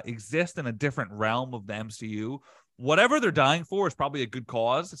exist in a different realm of the MCU, whatever they're dying for is probably a good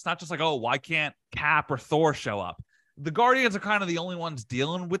cause. It's not just like, oh, why can't Cap or Thor show up? The Guardians are kind of the only ones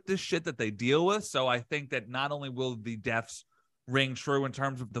dealing with this shit that they deal with. So I think that not only will the deaths ring true in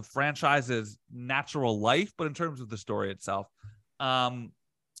terms of the franchise's natural life, but in terms of the story itself.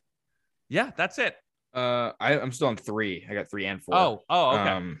 Yeah, that's it. I'm still on 3. I got 3 and 4. Oh,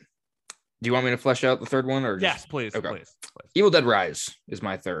 okay. Do you want me to flesh out the third one, or yes, please, okay. please. Evil Dead Rise is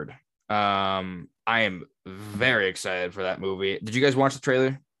my third. I am very excited for that movie. Did you guys watch the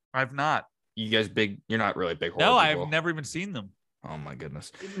trailer? I've not. You guys you're not really big horror No, people. I've never even seen them. Oh my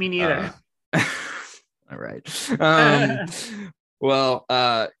goodness. Me neither. All right. Well,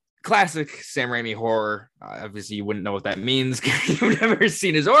 classic Sam Raimi horror. Obviously, you wouldn't know what that means because you've never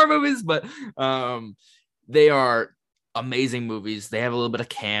seen his horror movies, but they are amazing movies. They have a little bit of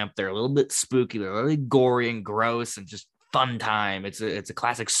camp. They're a little bit spooky. They're really gory and gross and just fun time. It's a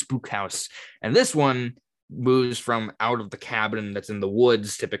classic spook house. And this one moves from out of the cabin that's in the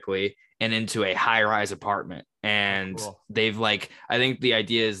woods typically and into a high-rise apartment. And they've I think the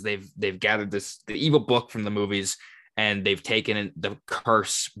idea is they've gathered the evil book from the movies, and they've taken the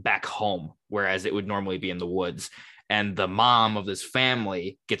curse back home, whereas it would normally be in the woods. And the mom of this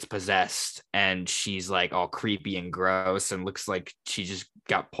family gets possessed, and she's like all creepy and gross and looks like she just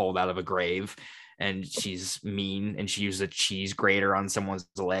got pulled out of a grave. And she's mean, and she uses a cheese grater on someone's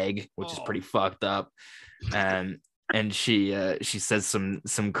leg, which is pretty fucked up. And she says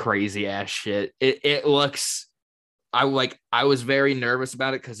some crazy ass shit. It looks. I was very nervous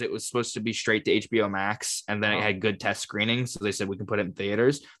about it because it was supposed to be straight to HBO Max, and then it had good test screenings, so they said we can put it in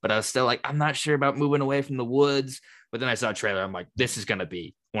theaters. But I was still like, I'm not sure about moving away from the woods. But then I saw a trailer. I'm like, this is gonna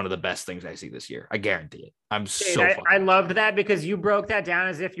be one of the best things I see this year. I guarantee it. I loved that because you broke that down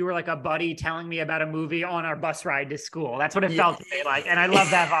as if you were like a buddy telling me about a movie on our bus ride to school. That's what it felt to me like, and I love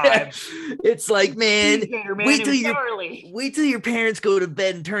that vibe. It's like, man, wait till your parents go to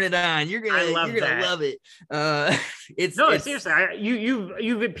bed and turn it on. You're gonna love it. Seriously,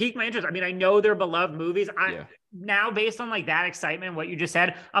 you've piqued my interest. I mean, I know they're beloved movies. Now, based on like that excitement, what you just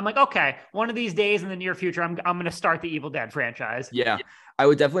said, I'm like, okay, one of these days in the near future, I'm going to start the Evil Dead franchise. Yeah, I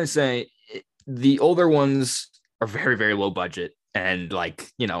would definitely say the older ones are very, very low budget. And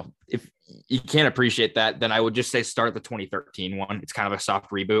if you can't appreciate that, then I would just say start the 2013 one. It's kind of a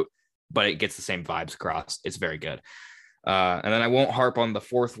soft reboot, but it gets the same vibes across. It's very good. And then I won't harp on the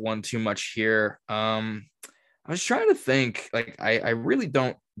fourth one too much here. I was trying to think, I really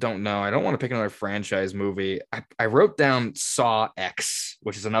don't don't know. I don't want to pick another franchise movie. I wrote down Saw X,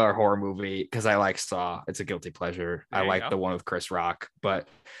 which is another horror movie because I like Saw. It's a guilty pleasure. I like the one with Chris Rock, but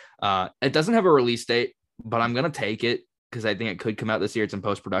it doesn't have a release date, but I'm going to take it because I think it could come out this year. It's in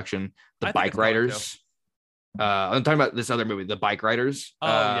post-production. The Bike Riders. I'm talking about this other movie, The Bike Riders.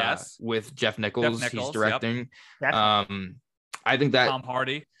 Yes. With Jeff Nichols. He's directing. Yep. I think that Tom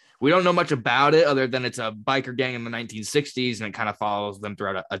Hardy. we don't know much about it other than it's a biker gang in the 1960s, and it kind of follows them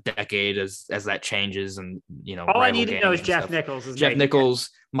throughout a decade as that changes. And, you know, all I need to know is Jeff Nichols. Jeff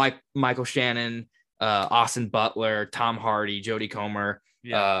Nichols, Michael Shannon, Austin Butler, Tom Hardy, Jodie Comer,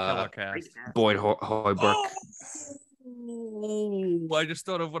 Killer cast. Boyd Holbrook. Oh, I just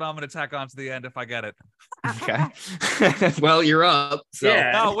thought of what I'm going to tack on to the end if I get it. Okay. Well, you're up. So.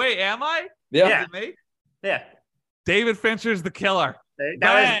 Yeah. Oh, wait, am I? Yeah. Is it me? Yeah. David Fincher's The Killer.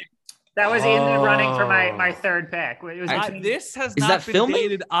 That was in the running for my third pick. It was This has Is not that been filming?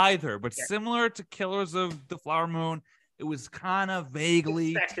 dated either, but similar to Killers of the Flower Moon, it was kind of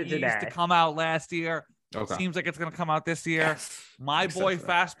vaguely Expected teased today. to come out last year. Okay. Seems like it's going to come out this year. Yes. My Except boy for that.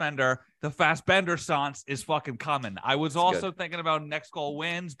 Fassbender, the Fassbender Sans is fucking coming. I was also good. thinking about Next Goal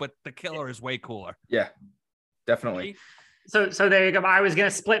Wins, but The Killer is way cooler. Yeah, definitely. So there you go. I was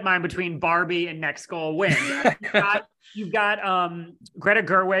gonna split mine between Barbie and Next Goal Wins. You've got Greta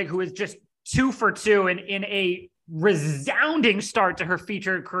Gerwig, who is just 2 for 2 in a resounding start to her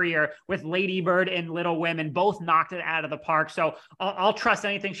featured career with Lady Bird and Little Women, both knocked it out of the park. So I'll trust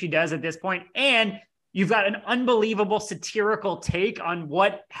anything she does at this point. And you've got an unbelievable satirical take on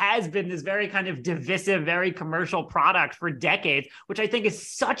what has been this very kind of divisive, very commercial product for decades, which I think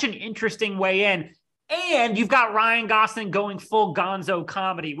is such an interesting way in. And you've got Ryan Gosling going full gonzo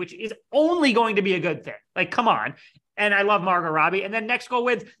comedy, which is only going to be a good thing. Like, come on. And I love Margot Robbie. And then Next Goal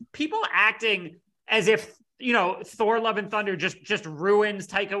Wins, people acting as if, you know, Thor Love and Thunder just ruins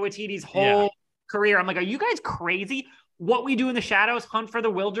Taika Waititi's whole career. I'm like, are you guys crazy? What We Do in the Shadows, Hunt for the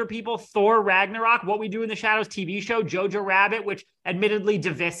Wilder People, Thor Ragnarok, What We Do in the Shadows TV show, Jojo Rabbit, which admittedly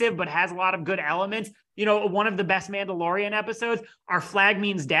divisive, but has a lot of good elements. You know, one of the best Mandalorian episodes, Our Flag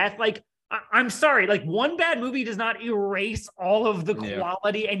Means Death. Like, I'm sorry, like one bad movie does not erase all of the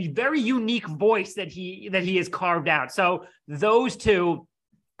quality and very unique voice that he has carved out. So those two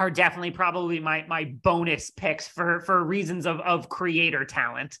are definitely probably my bonus picks for reasons of creator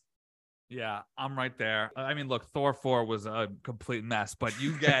talent. Yeah, I'm right there. I mean, look, Thor 4 was a complete mess, but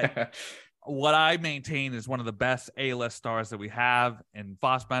you get what I maintain is one of the best A-list stars that we have in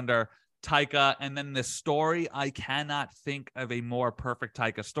Fassbender, Taika, and then this story. I cannot think of a more perfect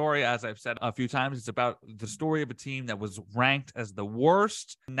Taika story. As I've said a few times, it's about the story of a team that was ranked as the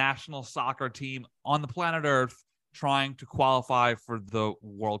worst national soccer team on the planet Earth trying to qualify for the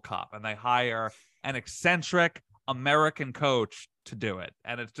World Cup. And they hire an eccentric American coach to do it.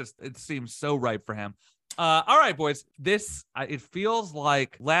 And it seems so right for him. All right, boys, it feels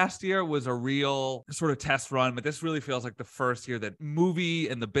like last year was a real sort of test run, but this really feels like the first year that movie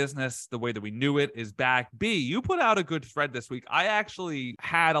and the business, the way that we knew it, is back. B, you put out a good thread this week. I actually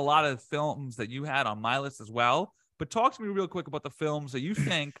had a lot of films that you had on my list as well. But talk to me real quick about the films that you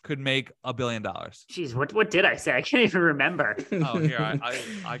think could make $1 billion. Jeez, what did I say? I can't even remember. Oh, here,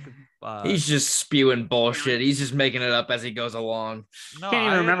 I could. He's just spewing bullshit. He's just making it up as he goes along. No, Can't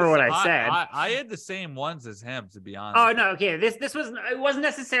even remember what I said. I had the same ones as him, to be honest. Oh, no, okay. It wasn't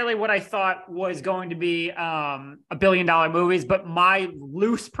necessarily what I thought was going to be $1 billion movies, but my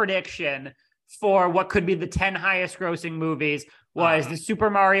loose prediction for what could be the 10 highest grossing movies was the Super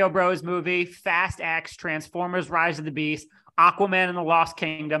Mario Bros. Movie, Fast X, Transformers Rise of the Beast, Aquaman and the Lost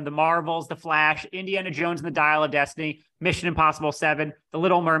Kingdom, The Marvels, The Flash, Indiana Jones and the Dial of Destiny, Mission Impossible 7, The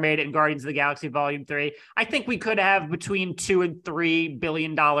Little Mermaid, and Guardians of the Galaxy Volume 3. I think we could have between $2 and $3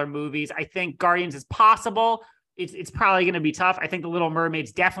 billion movies. I think Guardians is possible. It's probably going to be tough. I think The Little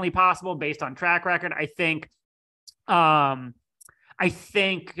Mermaid's definitely possible based on track record. I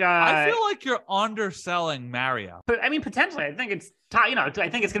feel like you're underselling Mario. But I mean, potentially, I think it's I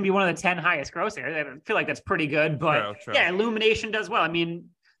think it's going to be one of the 10 highest grossing. I feel like that's pretty good. But True. yeah, Illumination does well. I mean,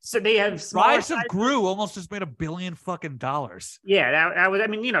 so they have Rise of Gru almost just made $1 billion fucking dollars. Yeah, that was. I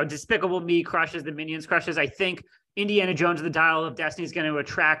mean, Despicable Me crushes, the Minions crushes. I think Indiana Jones and the Dial of Destiny is going to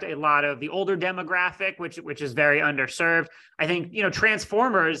attract a lot of the older demographic, which is very underserved. I think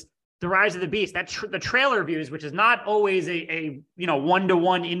Transformers, The Rise of the Beast, the trailer views, which is not always a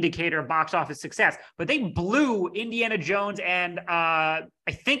 1-to-1 indicator of box office success, but they blew Indiana Jones and I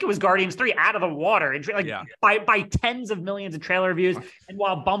think it was Guardians 3 out of the water, by tens of millions of trailer views. And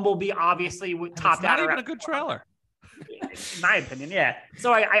while Bumblebee obviously topped out, not even a good trailer. in my opinion, yeah.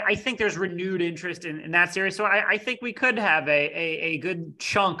 So I think there's renewed interest in that series. So I think we could have a good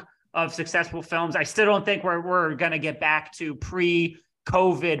chunk of successful films. I still don't think we're going to get back to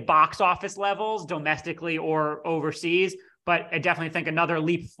pre-COVID box office levels domestically or overseas, but I definitely think another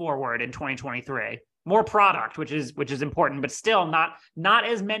leap forward in 2023. More product, which is important, but still not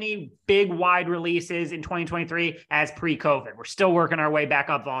as many big wide releases in 2023 as pre-COVID. We're still working our way back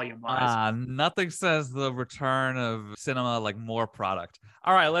up volume wise. Nothing says the return of cinema like more product.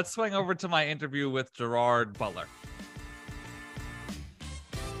 All right, let's swing over to my interview with Gerard Butler.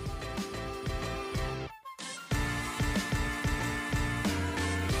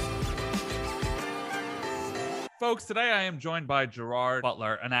 Folks, today I am joined by Gerard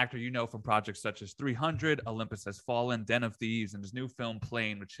Butler, an actor you know from projects such as 300, Olympus Has Fallen, Den of Thieves, and his new film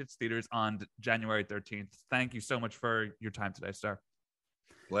Plane, which hits theaters on January 13th. Thank you so much for your time today, sir.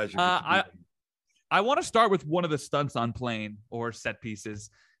 Pleasure. I want to start with one of the stunts on Plane, or set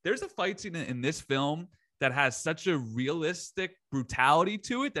pieces. There's a fight scene in this film that has such a realistic brutality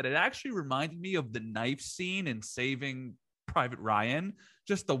to it that it actually reminded me of the knife scene in Saving Private Ryan.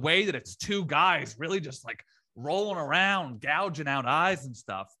 Just the way that it's two guys really just like rolling around, gouging out eyes and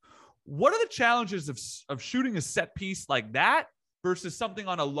stuff. What are the challenges of shooting a set piece like that versus something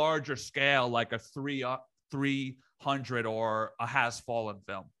on a larger scale, like a 300 or a Has Fallen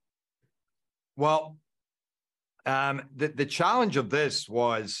film? Well, the challenge of this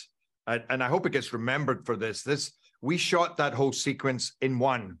was, and I hope it gets remembered for this, we shot that whole sequence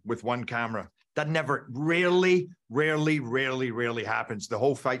with one camera. That never, rarely happens. The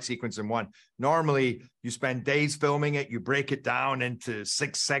whole fight sequence in one. Normally, you spend days filming it. You break it down into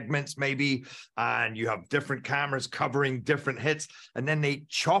 6 segments, maybe, and you have different cameras covering different hits, and then they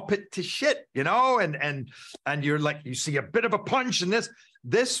chop it to shit, and you're like, you see a bit of a punch in this.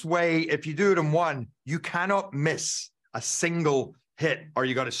 This way, if you do it in one, you cannot miss a single hit, or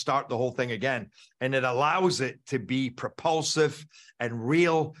you got to start the whole thing again. And it allows it to be propulsive and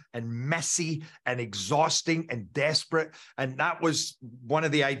real and messy and exhausting and desperate. And that was one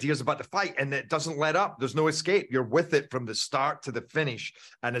of the ideas about the fight. And it doesn't let up. There's no escape. You're with it from the start to the finish.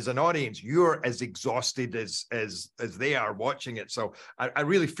 And as an audience, you're as exhausted as they are watching it. So I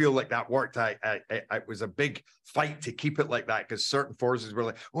really feel like that worked. It was a big fight to keep it like that, because certain forces were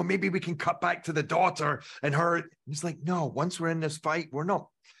like, well, maybe we can cut back to the daughter and her. It's like, no, once we're in this fight, we're not.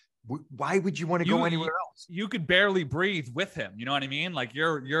 Why would you want to go anywhere else? You could barely breathe with him. You know what I mean? Like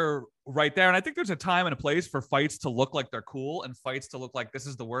you're right there. And I think there's a time and a place for fights to look like they're cool and fights to look like this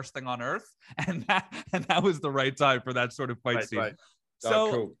is the worst thing on earth. And that was the right time for that sort of fight scene. Right.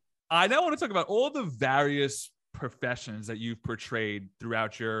 So cool. I now want to talk about all the various professions that you've portrayed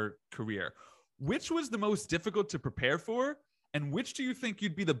throughout your career. Which was the most difficult to prepare for? And which do you think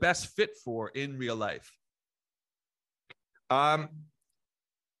you'd be the best fit for in real life?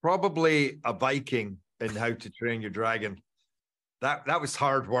 Probably a Viking in How to Train Your Dragon. That was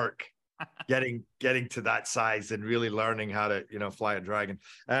hard work, getting to that size and really learning how to fly a dragon.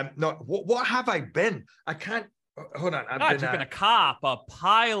 No, what have I been? I can't. Hold on. You've been a cop, a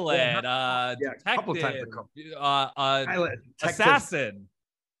pilot, detective, pilot, assassin.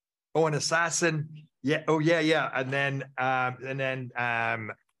 Oh, an assassin. Yeah. Oh, yeah. And then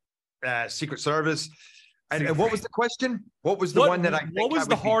Secret Service. And what was the question? What was the one that what was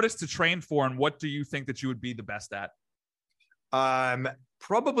the hardest to train for, and what do you think that you would be the best at?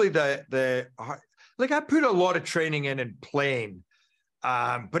 Probably I put a lot of training in Plane,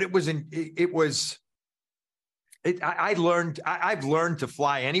 but I've learned to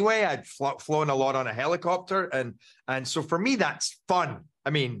fly anyway. I'd flown a lot on a helicopter, and so for me that's fun. I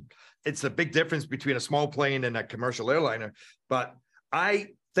mean, it's a big difference between a small plane and a commercial airliner, but I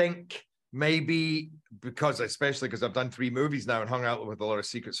think maybe especially because I've done 3 movies now and hung out with a lot of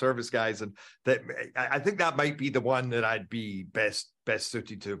Secret Service guys, and that I think that might be the one that I'd be best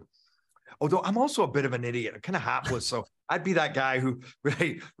suited to. Although I'm also a bit of an idiot, I'm kind of hapless, so I'd be that guy who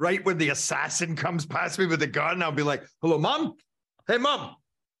right when the assassin comes past me with a gun, I'll be like, "Hello, Mom. Hey, Mom."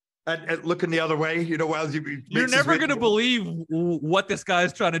 And looking the other way, while you're never going to believe what this guy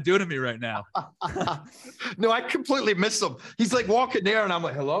is trying to do to me right now. No, I completely miss him. He's like walking there, and I'm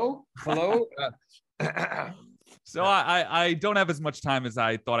like, "Hello." So I don't have as much time as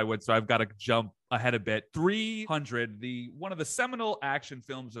I thought I would, so I've got to jump ahead a bit. 300, one of the seminal action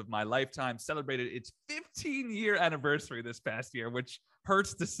films of my lifetime, celebrated its 15-year anniversary this past year, which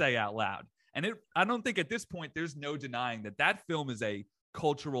hurts to say out loud. And I don't think at this point there's no denying that film is a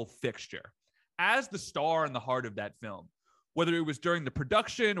cultural fixture. As the star in the heart of that film, whether it was during the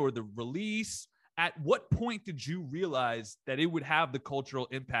production or the release, at what point did you realize that it would have the cultural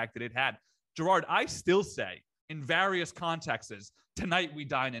impact that it had? Gerard, I still say in various contexts. Tonight we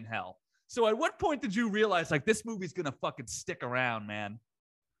dine in hell. So at what point did you realize like this movie's gonna fucking stick around, man?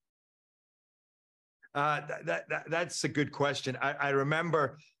 That's a good question. I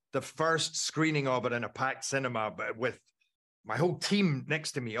remember the first screening of it in a packed cinema, but with my whole team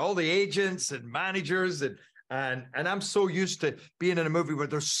next to me, all the agents and managers, and I'm so used to being in a movie where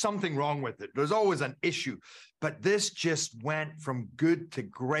there's something wrong with it. There's always an issue, but this just went from good to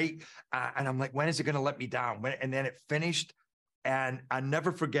great. And I'm like, when is it going to let me down? And then it finished, and I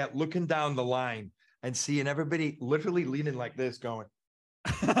never forget looking down the line and seeing everybody literally leaning like this, going.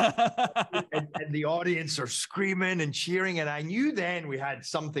 and the audience are screaming and cheering, and I knew then we had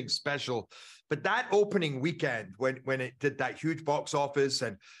something special. But that opening weekend, when it did that huge box office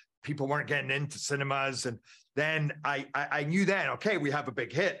and people weren't getting into cinemas, and then I knew then, okay, we have a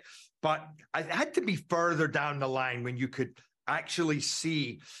big hit. But I had to be further down the line when you could actually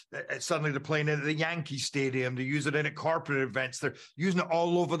see suddenly they're playing it at the Yankee Stadium. They use it in corporate events. They're using it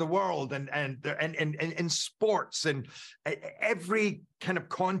all over the world, and in sports, and every kind of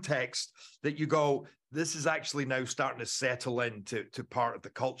context that you go, this is actually now starting to settle into part of the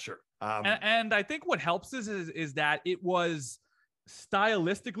culture. And I think what helps is that it was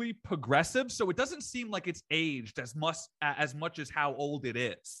stylistically progressive, so it doesn't seem like it's aged as much as how old it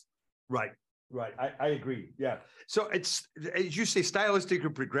is. Right. I agree. Yeah. So it's, as you say,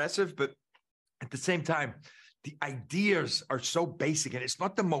 stylistically progressive, but at the same time, the ideas are so basic, and it's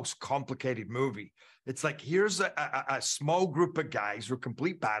not the most complicated movie. It's like, here's a small group of guys who are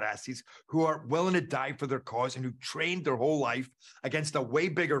complete badasses who are willing to die for their cause and who trained their whole life against a way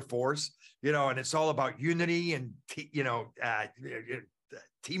bigger force, and it's all about unity and,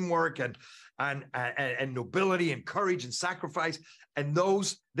 teamwork and nobility and courage and sacrifice. And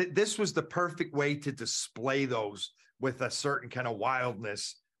this was the perfect way to display those with a certain kind of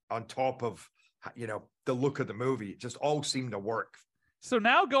wildness on top of, the look of the movie. It just all seemed to work. So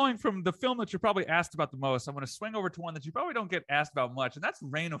now, going from the film that you're probably asked about the most, I'm going to swing over to one that you probably don't get asked about much, and that's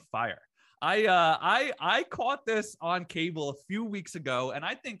Reign of Fire. I caught this on cable a few weeks ago, and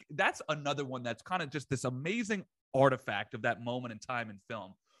I think that's another one that's kind of just this amazing artifact of that moment in time in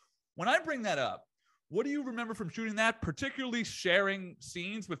film. When I bring that up, what do you remember from shooting that, particularly sharing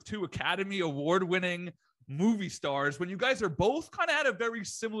scenes with two Academy Award-winning movie stars when you guys are both kind of at a very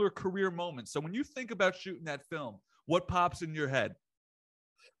similar career moment? So when you think about shooting that film, what pops in your head?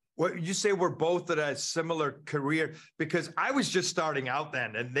 Well, you say we're both at a similar career, because I was just starting out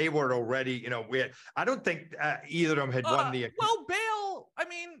then, and they were already, I don't think either of them had won the. Well,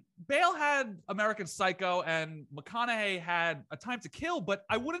 Bale had American Psycho, and McConaughey had A Time to Kill, but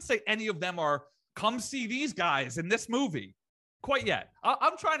I wouldn't say any of them are come see these guys in this movie quite yet.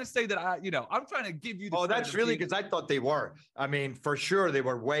 I'm trying to say that I'm trying to give you. Oh, that's really, because I thought they were. I mean, for sure, they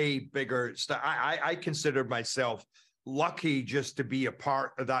were way bigger. I considered myself lucky just to be a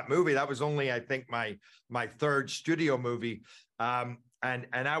part of that movie. That was only, I think, my third studio movie. And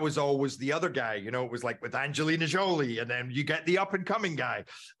I was always the other guy, it was like with Angelina Jolie, and then you get the up and coming guy,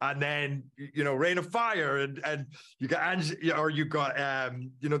 and then, Reign of Fire, and you got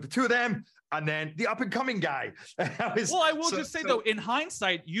the two of them, and then the up and coming guy. I will just say though, in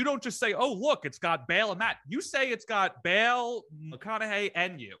hindsight, you don't just say, oh, look, it's got Bale and Matt. You say it's got Bale, McConaughey,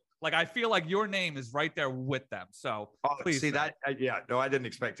 and you. Like, I feel like your name is right there with them. So please see that. No, I didn't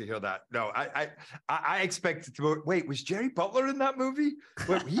expect to hear that. No, I expected to. Wait, was Jerry Butler in that movie?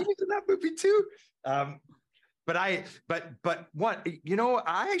 Wait, he was in that movie too. But what,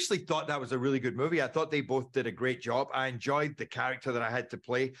 I actually thought that was a really good movie. I thought they both did a great job. I enjoyed the character that I had to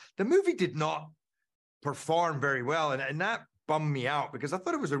play. The movie did not perform very well, and that bummed me out, because I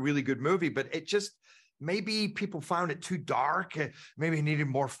thought it was a really good movie, but it just. Maybe people found it too dark. Maybe it needed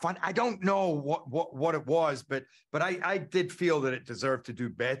more fun. I don't know what it was, but I did feel that it deserved to do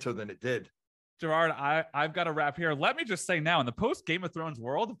better than it did. Gerard, I've got to wrap here. Let me just say now, in the post Game of Thrones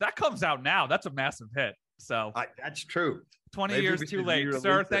world, if that comes out now, that's a massive hit. So that's true. 20 Maybe years too late,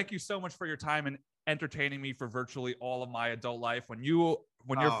 sir. Thank you so much for your time and entertaining me for virtually all of my adult life. When your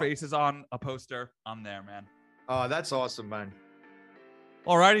face is on a poster, I'm there, man. Oh, that's awesome, man.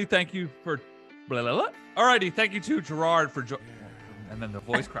 All righty, thank you for. Blah, blah, blah. Alrighty, thank you to Gerard for and then the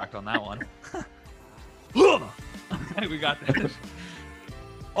voice cracked on that one. We got that.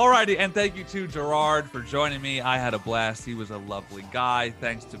 Alrighty, and thank you to Gerard for joining me. I had a blast. He was a lovely guy.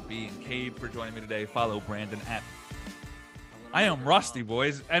 Thanks to B and Cade for joining me today. Follow Brandon at I am Rusty,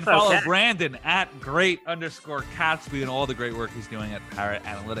 boys. And Okay. follow Brandon at @great_Catsby and all the great work he's doing at Parrot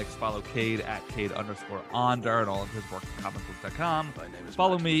Analytics. Follow Cade at Cade_Onder and all of his work at comicbook.com.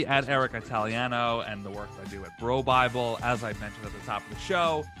 Follow me at Eric Italiano and the work I do at Bro Bible. As I mentioned at the top of the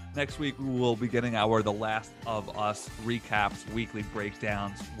show, next week we will be getting our The Last of Us recaps, weekly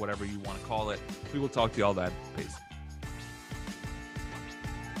breakdowns, whatever you want to call it. We will talk to you all then. Peace.